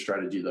messenger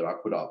strategy that I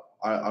put up.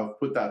 I've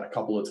put that a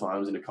couple of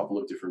times in a couple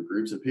of different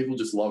groups, and people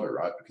just love it,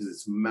 right? Because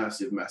it's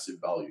massive, massive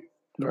value.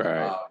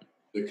 Right.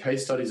 The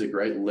case studies are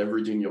great,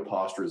 leveraging your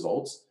past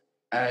results.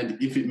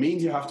 And if it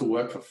means you have to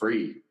work for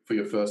free for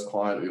your first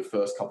client or your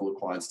first couple of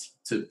clients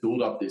to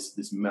build up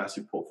this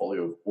massive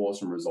portfolio of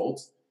awesome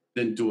results,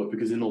 then do it,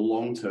 because in the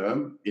long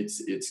term,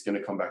 it's going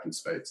to come back in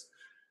spades.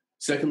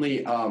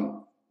 Secondly,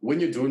 when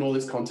you're doing all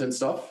this content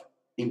stuff,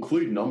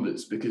 include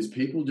numbers, because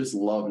people just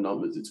love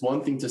numbers. It's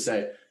one thing to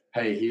say,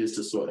 hey, here's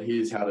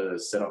how to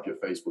set up your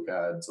Facebook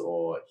ads,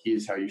 or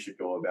here's how you should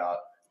go about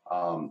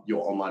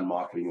your online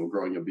marketing or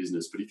growing your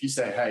business. But if you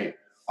say, hey,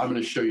 I'm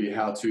going to show you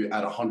how to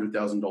add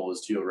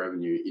 $100,000 to your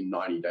revenue in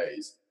 90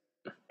 days,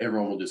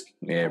 everyone will just...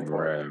 Yeah,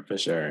 bro, for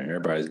sure.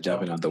 Everybody's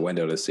jumping out the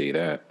window to see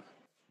that.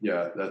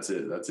 Yeah, that's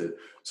it.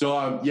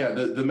 So,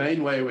 the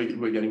main way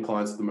we're getting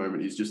clients at the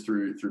moment is just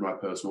through my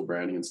personal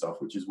branding and stuff,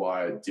 which is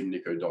why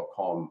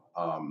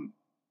dimniko.com,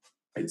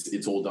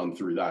 it's all done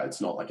through that.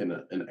 It's not like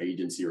an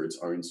agency or its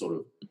own sort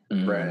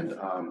of brand.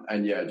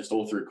 And yeah, just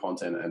all through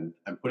content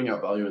and putting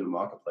out value in the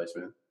marketplace,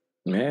 man.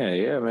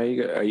 Yeah, man.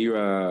 Are you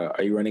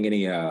running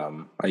any?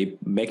 Are you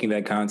making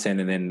that content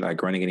and then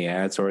like running any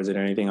ads towards it or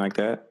anything like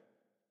that?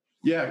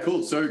 Yeah,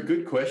 cool. So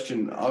good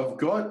question. I've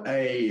got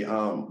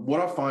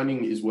what I'm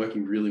finding is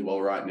working really well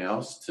right now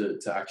is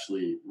to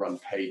actually run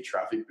paid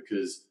traffic,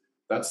 because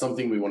that's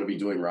something we want to be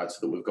doing, right? So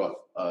that we've got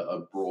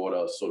a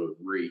broader sort of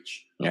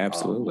reach.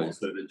 Absolutely.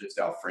 Also than just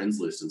our friends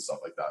list and stuff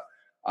like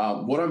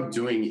that. What I'm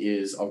doing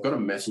is I've got a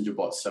messenger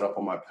bot set up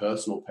on my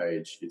personal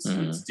page. It's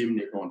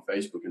Dimitri on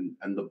Facebook,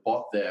 and the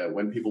bot there,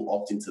 when people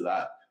opt into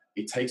that,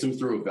 it takes them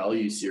through a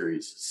value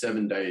series,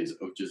 7 days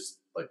of just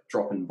like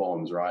dropping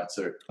bombs, right?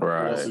 So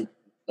awesome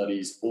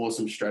studies,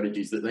 awesome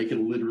strategies that they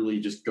can literally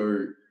just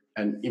go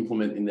and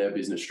implement in their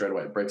business straight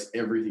away. It breaks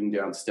everything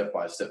down step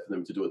by step for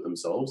them to do it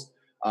themselves.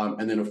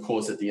 And then of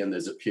course at the end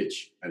there's a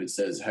pitch, and it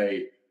says,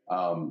 hey,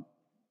 hop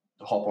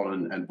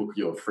on and book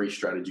your free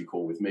strategy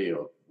call with me,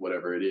 or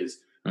whatever it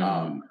is.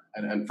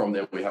 And from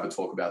there we have a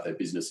talk about their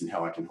business and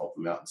how I can help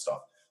them out and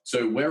stuff.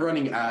 So we're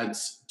running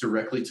ads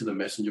directly to the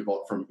messenger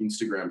bot from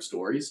Instagram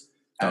stories,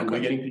 and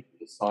we're getting people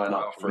to sign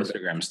up for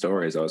Instagram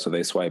stories. Also,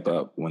 they swipe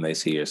up when they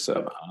see your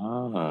sub.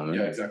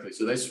 Yeah, exactly.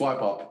 So they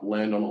swipe up,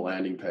 land on a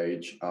landing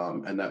page,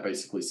 and that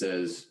basically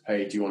says,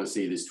 hey, do you want to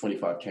see this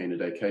 25K in a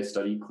day case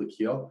study? Click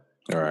here. All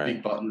right.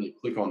 Big button, they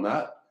click on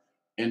that,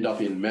 end up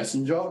in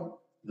Messenger.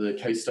 The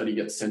case study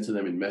gets sent to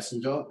them in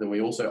Messenger. Then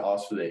we also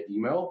ask for their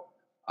email.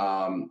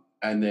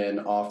 And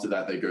then after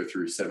that, they go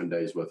through 7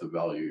 days worth of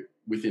value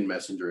within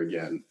Messenger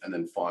again. And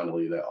then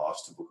finally, they're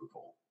asked to book a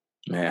call.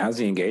 Man, how's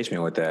the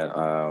engagement with that?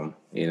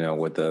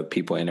 With the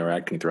people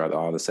interacting throughout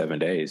all the 7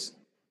 days.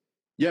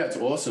 Yeah, it's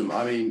awesome.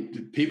 I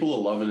mean, people are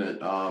loving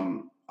it.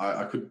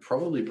 I could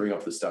probably bring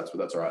up the stats, but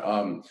that's all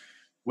right.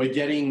 We're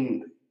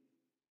getting,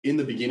 in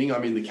the beginning, I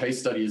mean, the case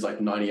study is like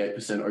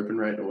 98% open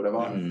rate or whatever.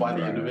 By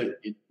the end of it,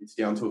 it's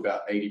down to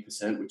about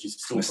 80%, which is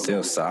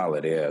still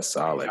solid. Yeah,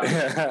 solid.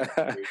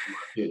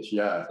 Pitch.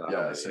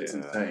 Yeah, so it's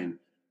insane.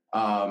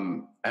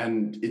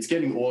 And it's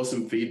getting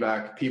awesome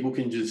feedback. People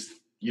can just,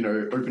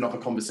 open up a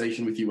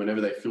conversation with you whenever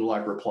they feel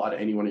like, reply to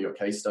any one of your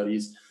case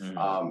studies.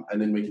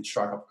 And then we can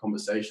strike up a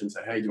conversation,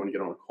 say, hey, do you want to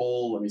get on a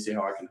call? Let me see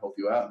how I can help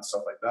you out and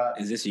stuff like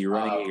that. Is this you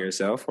running it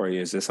yourself, or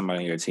is this somebody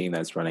on your team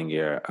that's running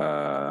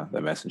the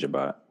messenger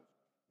bot?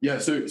 Yeah,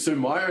 so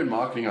my own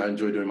marketing I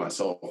enjoy doing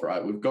myself,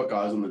 right? We've got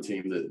guys on the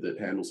team that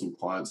handle some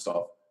client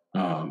stuff.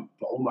 But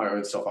all my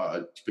own stuff,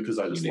 because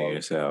I just love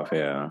yourself,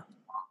 yeah.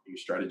 Marketing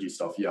strategy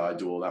stuff. Yeah, I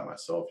do all that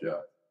myself,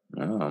 yeah.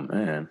 Oh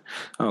man!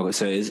 Oh,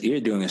 so you're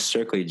doing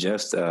strictly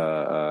just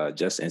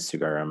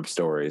Instagram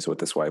stories with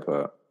the swipe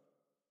up?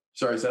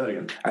 Sorry, say that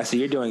again. I see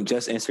you're doing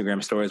just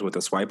Instagram stories with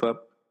the swipe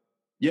up.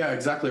 Yeah,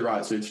 exactly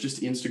right. So it's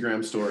just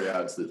Instagram story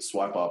ads that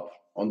swipe up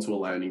onto a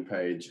landing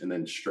page and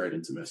then straight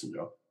into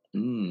Messenger.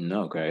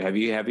 Okay. Have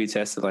you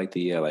tested like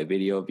the like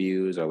video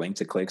views or link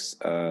to clicks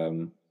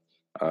through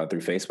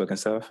Facebook and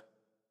stuff?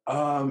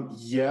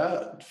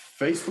 Yeah,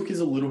 Facebook is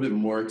a little bit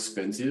more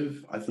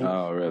expensive, I think.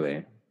 Oh,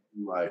 really?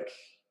 Like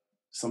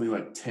something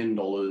like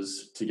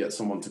 $10 to get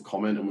someone to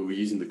comment, and we were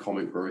using the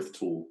comment growth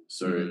tool.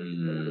 So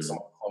if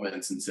someone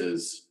comments and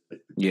says,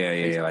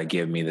 like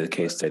give me the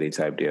case study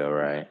type deal,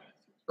 right?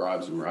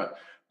 Subscribes them, right?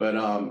 But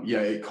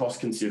it costs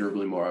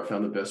considerably more. I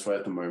found the best way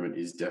at the moment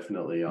is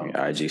definitely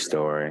IG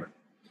story.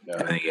 Yeah.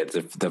 I think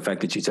it's the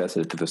fact that you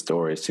tested it to the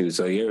stories too.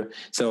 So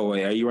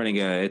are you running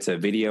it's a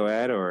video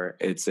ad, or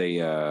it's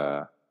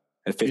a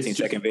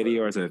 15-second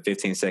video, or is it a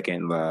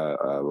 15-second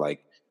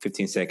like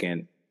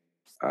 15-second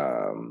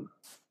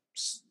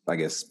I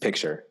guess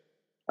picture?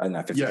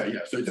 Not 15. Yeah.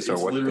 So it's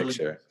what literally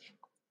picture?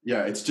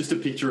 Yeah, it's just a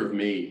picture of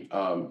me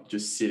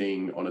just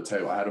sitting on a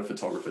table. I had a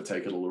photographer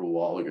take it a little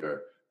while ago.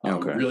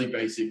 Really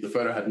basic. The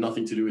photo had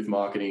nothing to do with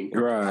marketing.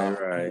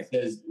 Right. It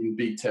says in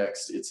big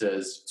text, it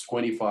says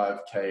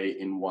 25K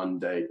in 1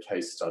 day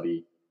case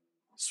study,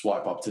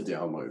 swipe up to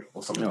download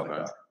or something like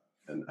that.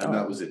 And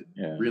that was it.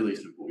 Yeah. Really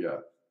simple, yeah.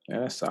 Yeah,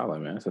 that's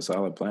solid, man. It's a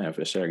solid plan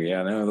for sure.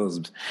 Yeah, I know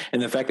those.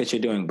 And the fact that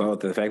you're doing both,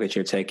 the fact that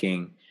you're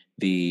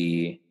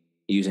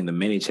using the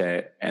mini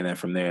chat, and then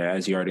from there,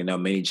 as you already know,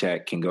 mini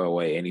chat can go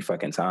away any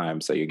fucking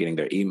time. So you're getting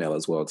their email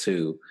as well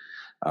too.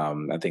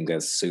 I think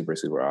that's super,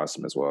 super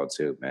awesome as well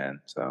too,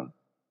 man. So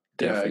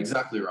definitely. Yeah,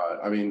 exactly right.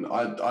 I mean,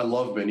 I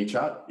love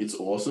ManyChat. It's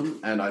awesome.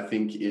 And I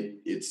think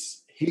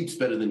it's heaps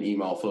better than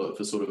email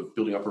for sort of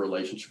building up a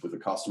relationship with a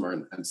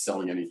customer and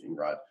selling anything,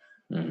 right?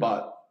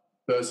 But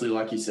firstly,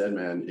 like you said,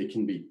 man,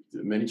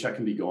 ManyChat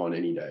can be gone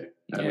any day.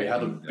 And we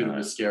had a bit of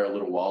a scare a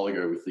little while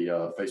ago with the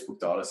Facebook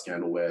data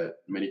scandal where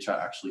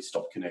ManyChat actually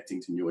stopped connecting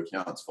to new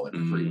accounts for like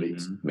 3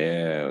 weeks.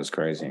 Yeah, it was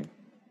crazy.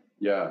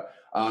 Yeah.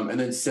 And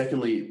then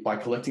secondly, by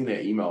collecting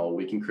their email,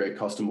 we can create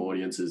custom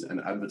audiences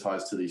and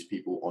advertise to these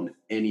people on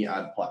any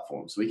ad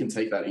platform. So we can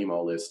take that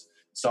email list,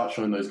 start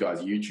showing those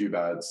guys YouTube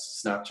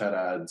ads, Snapchat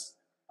ads,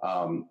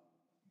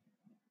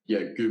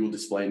 Google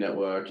Display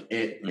Network,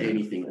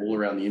 anything all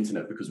around the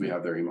internet because we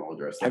have their email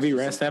address. Have you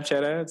ran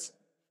Snapchat ads?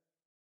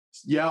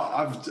 Yeah,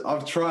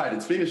 I've tried.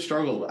 It's been a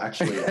struggle,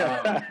 actually.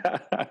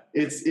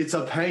 It's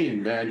a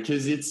pain, man,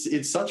 because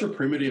it's such a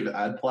primitive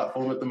ad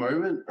platform at the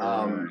moment.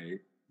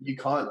 You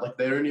can't,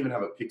 they don't even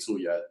have a pixel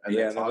yet. And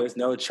there's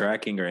no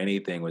tracking or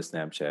anything with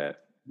Snapchat.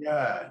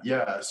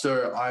 Yeah.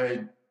 So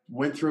I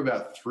went through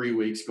about 3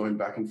 weeks going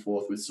back and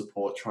forth with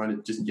support, trying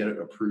to just get it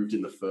approved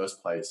in the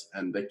first place.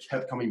 And they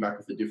kept coming back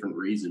with a different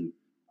reason.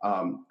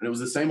 And it was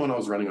the same one I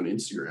was running on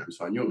Instagram.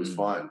 So I knew it was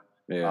fine.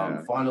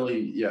 Yeah.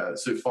 Finally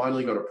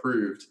got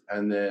approved.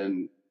 And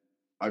then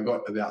I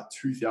got about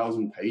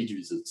 2,000 page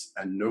visits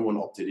and no one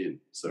opted in.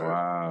 So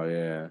wow,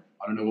 yeah.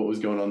 I don't know what was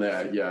going on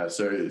there. Yeah,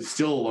 so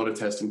still a lot of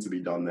testing to be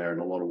done there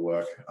and a lot of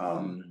work.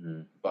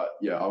 But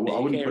yeah, I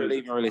wouldn't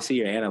even really see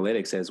your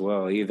analytics as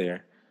well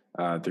either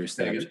through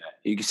Snapchat.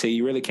 You can see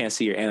you really can't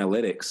see your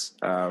analytics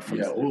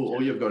from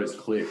all you've got is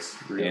clicks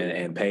really.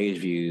 and page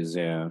views.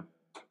 Yeah.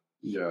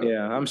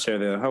 I'm sure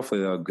they'll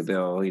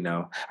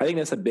I think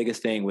that's the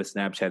biggest thing with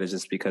Snapchat is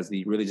just because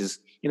you really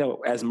just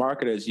as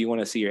marketers you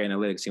want to see your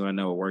analytics, you want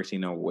to know what works,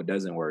 what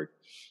doesn't work.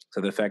 So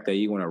the fact that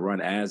you want to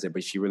run ads there,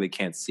 but you really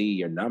can't see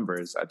your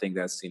numbers, I think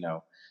that's,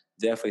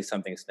 definitely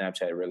something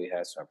Snapchat really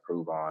has to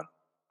improve on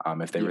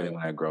if they really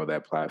want to grow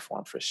that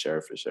platform for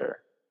sure.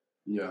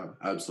 Yeah,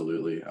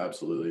 absolutely.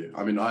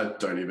 I mean, I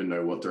don't even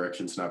know what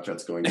direction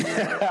Snapchat's going in.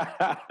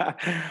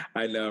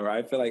 I know,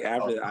 right? I feel like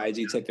after the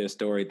IG took their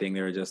story thing,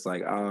 they were just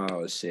like,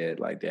 oh, shit,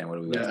 damn, what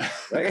are we doing?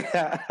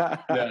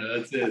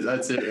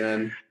 That's it,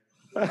 man.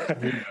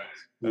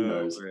 Who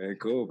knows? Man,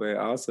 cool, man.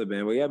 Awesome,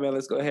 man. Well, yeah, man,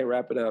 let's go ahead and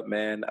wrap it up,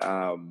 man.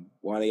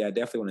 Wally, I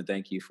definitely want to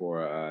thank you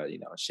for,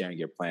 sharing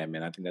your plan,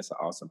 man. I think that's an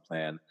awesome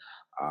plan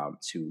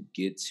to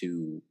get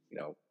to,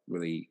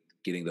 really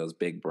getting those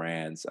big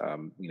brands,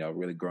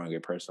 really growing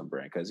your personal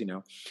brand. Because,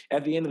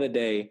 at the end of the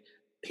day,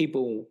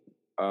 people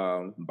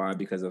buy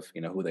because of,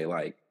 who they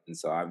like. And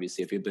so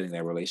obviously if you're building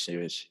that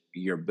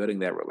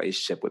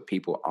relationship with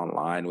people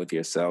online, with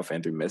yourself,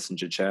 and through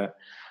Messenger chat,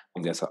 I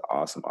think that's an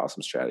awesome,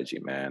 awesome strategy,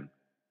 man.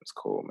 It's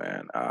cool,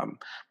 man.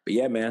 But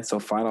yeah, man. So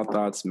final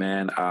thoughts,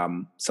 man.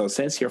 So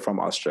since you're from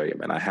Australia,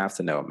 man, I have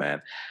to know,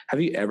 man,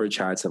 have you ever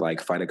tried to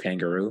like fight a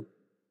kangaroo?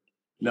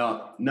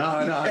 No.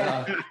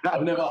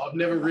 I've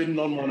never ridden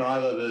on one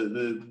either.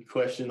 The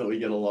question that we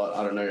get a lot,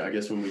 I don't know, I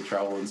guess when we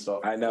travel and stuff.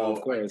 I know, of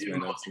course,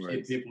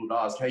 man. People would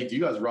ask, hey, do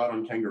you guys ride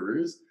on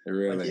kangaroos?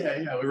 Really? Like,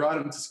 yeah, we ride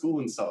them to school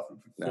and stuff.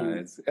 No,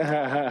 it's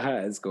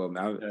cool,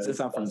 man. Since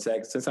I'm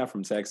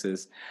from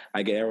Texas,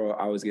 I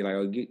always get like,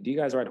 oh, do you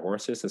guys ride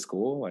horses to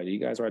school? Like, do you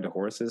guys ride the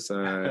horses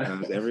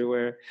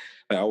everywhere?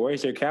 Like, oh,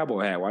 where's your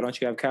cowboy hat? Why don't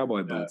you have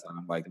cowboy boots on?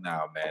 I'm like,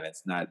 no, man,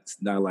 it's not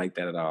like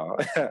that at all.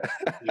 yeah,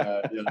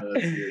 that's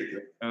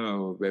good.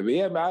 Oh, baby,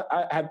 yeah, man.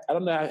 I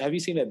don't know. Have you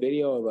seen that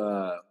video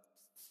of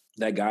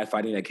that guy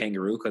fighting that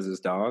kangaroo because his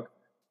dog?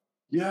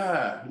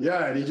 Yeah,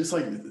 and he just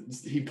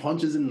he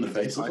punches it in the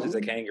face. He punches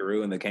a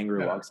kangaroo, and the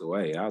kangaroo walks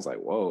away. And I was like,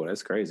 "Whoa,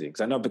 that's crazy!"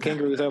 Because I know the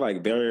kangaroos are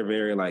like very,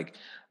 very like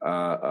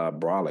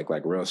brolic,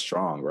 like real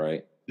strong,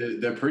 right?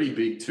 They're pretty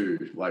big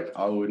too. Like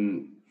I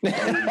wouldn't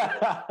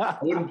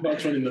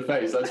punch one in the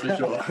face. That's for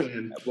sure.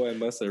 That boy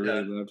must have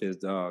really loved his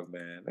dog,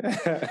 man.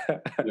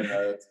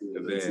 That's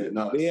it.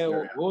 No,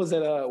 what was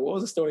that? What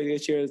was the story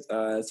that you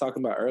were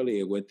talking about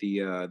earlier with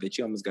that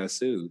you almost got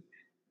sued?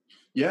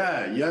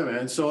 Yeah,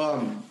 man. So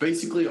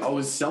basically I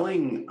was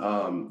selling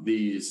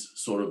these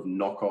sort of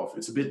knockoff.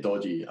 It's a bit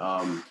dodgy.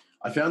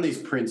 I found these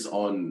prints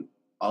on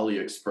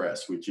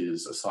AliExpress, which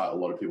is a site a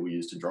lot of people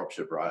use to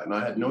dropship, right? And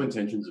I had no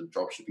intentions of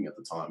dropshipping at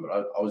the time, but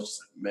I was just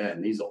like,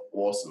 man, these are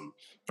awesome.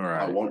 All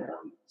right. I want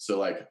one. So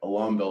like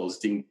alarm bells,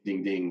 ding,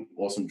 ding, ding,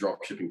 awesome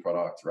dropshipping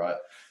product, right?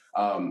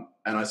 And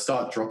I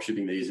start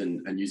dropshipping these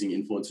and using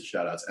influencer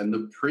shoutouts. And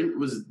the print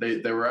was,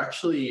 they were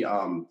actually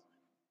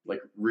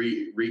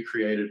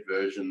recreated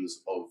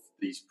versions of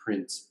these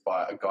prints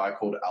by a guy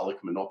called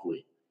Alec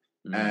Monopoly.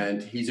 Mm.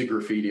 And he's a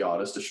graffiti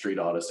artist, a street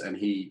artist, and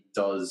he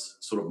does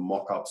sort of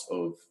mock-ups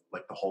of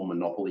like the whole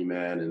Monopoly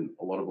Man and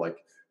a lot of like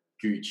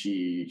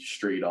Gucci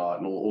street art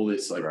and all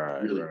this like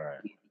on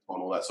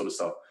all that sort of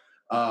stuff.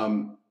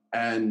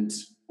 And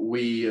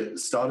we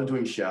started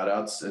doing shout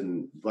outs,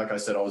 and like I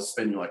said, I was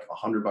spending like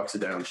 $100 a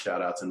day on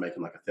shout outs and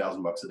making like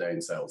 $1,000 a day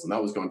in sales, and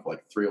that was going for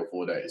like 3 or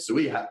 4 days. So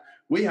we had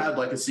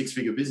like a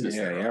 6-figure business.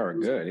 Yeah, we're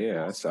good.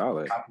 Yeah, that's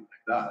solid. Like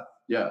that.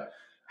 Yeah.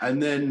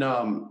 And then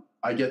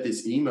I get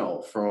this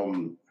email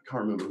from, I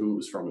can't remember who it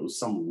was from. It was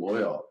some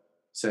lawyer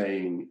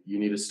saying you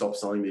need to stop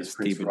selling these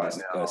prints right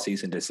now.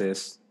 Cease and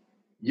desist.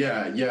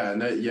 Yeah,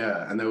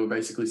 and they were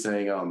basically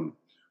saying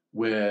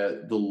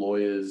we're the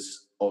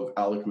lawyers of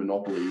Alec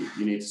Monopoly.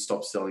 You need to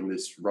stop selling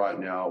this right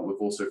now. We've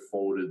also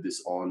forwarded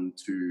this on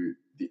to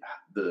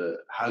the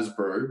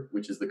Hasbro,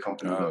 which is the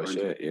company. Oh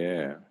shit!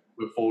 Yeah,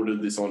 we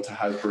forwarded this on to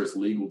Hasbro's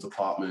legal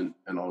department,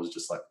 and I was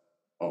just like,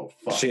 oh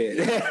fuck. Shit.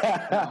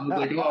 I was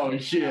like, oh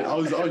shit. I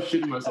was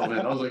shitting myself,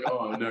 man. I was like,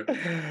 oh no.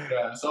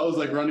 Yeah. So I was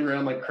like running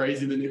around like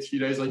crazy the next few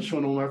days, like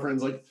showing all my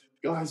friends, like,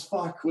 guys,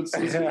 fuck, what's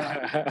this?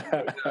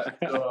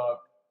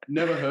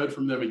 Never heard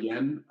from them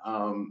again.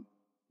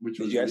 Which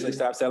was Did you actually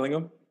stop selling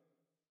them?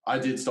 I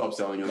did stop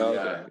selling them.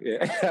 Okay.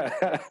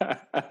 Yeah.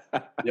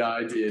 Yeah,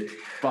 I did.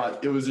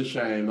 But it was a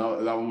shame.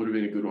 That one would have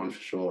been a good one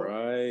for sure.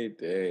 Right.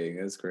 Dang,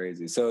 that's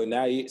crazy. So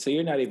now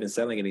you're not even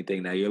selling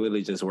anything now. You're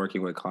literally just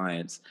working with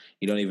clients.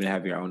 You don't even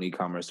have your own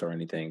e-commerce or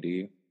anything, do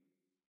you?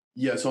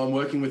 Yeah, so I'm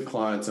working with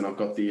clients, and I've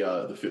got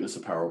the fitness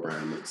apparel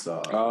brand. That's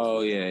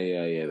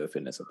the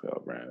fitness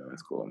apparel brand.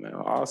 That's cool, man.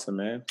 Awesome,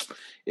 man.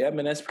 Yeah,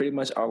 man, that's pretty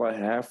much all I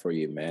have for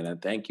you, man.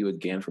 And thank you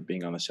again for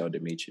being on the show,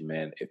 Dimitri,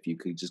 man. If you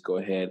could just go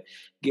ahead,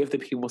 give the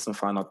people some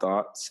final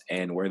thoughts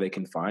and where they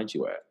can find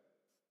you at.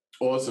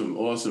 Awesome.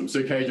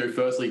 So, Kjo,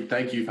 firstly,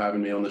 thank you for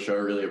having me on the show.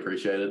 Really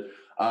appreciate it.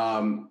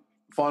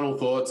 Final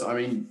thoughts. I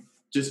mean,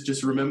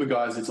 just remember,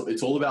 guys,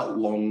 it's all about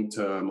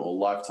long-term or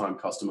lifetime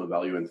customer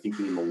value and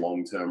thinking in the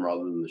long term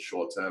rather than the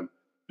short term,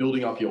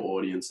 building up your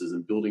audiences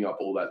and building up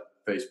all that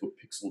Facebook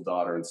pixel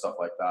data and stuff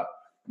like that,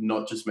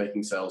 not just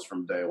making sales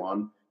from day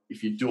one.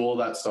 If you do all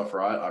that stuff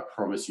right, I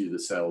promise you the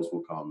sales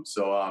will come.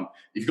 So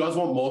if you guys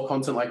want more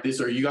content like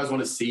this, or you guys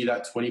want to see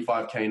that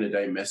 25K in a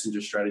day messenger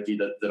strategy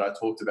that I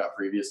talked about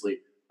previously,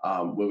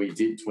 where we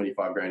did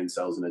 25 grand in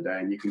sales in a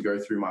day, and you can go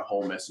through my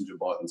whole messenger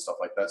bot and stuff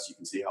like that, so you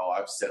can see how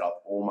I've set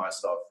up all my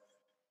stuff,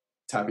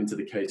 tap into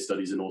the case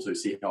studies, and also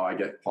see how I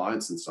get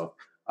clients and stuff.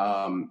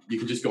 You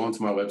can just go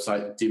onto my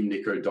website,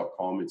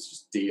 dimniko.com. It's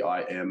just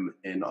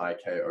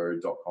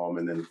dimniko.com.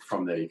 And then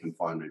from there, you can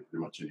find me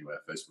pretty much anywhere.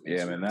 Facebook.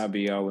 Yeah, man, that'll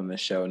be all in the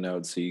show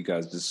notes. So you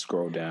guys just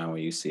scroll down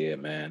when you see it,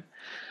 man.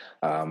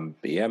 But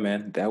yeah,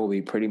 man, that will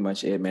be pretty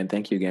much it, man.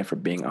 Thank you again for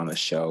being on the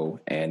show,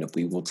 and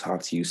we will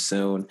talk to you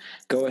soon.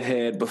 Go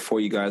ahead, before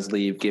you guys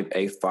leave, give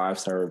a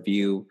 5-star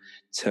review.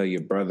 Tell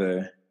your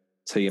brother,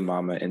 tell your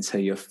mama, and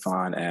tell your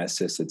fine ass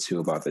sister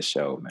too about the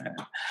show, man.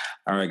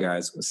 All right,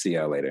 guys, we'll see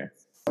y'all later.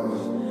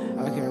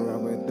 I can't remember.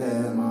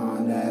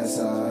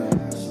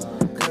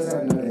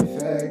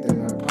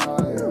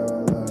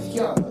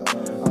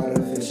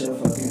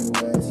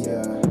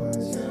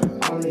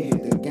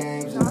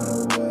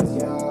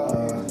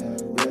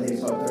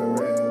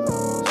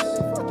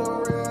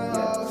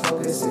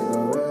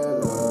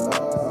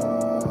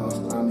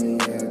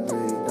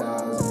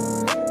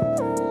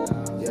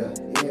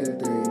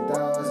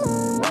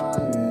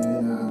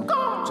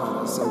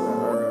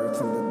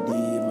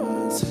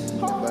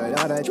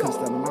 gotta trust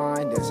the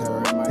mind, that's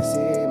her in my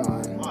city.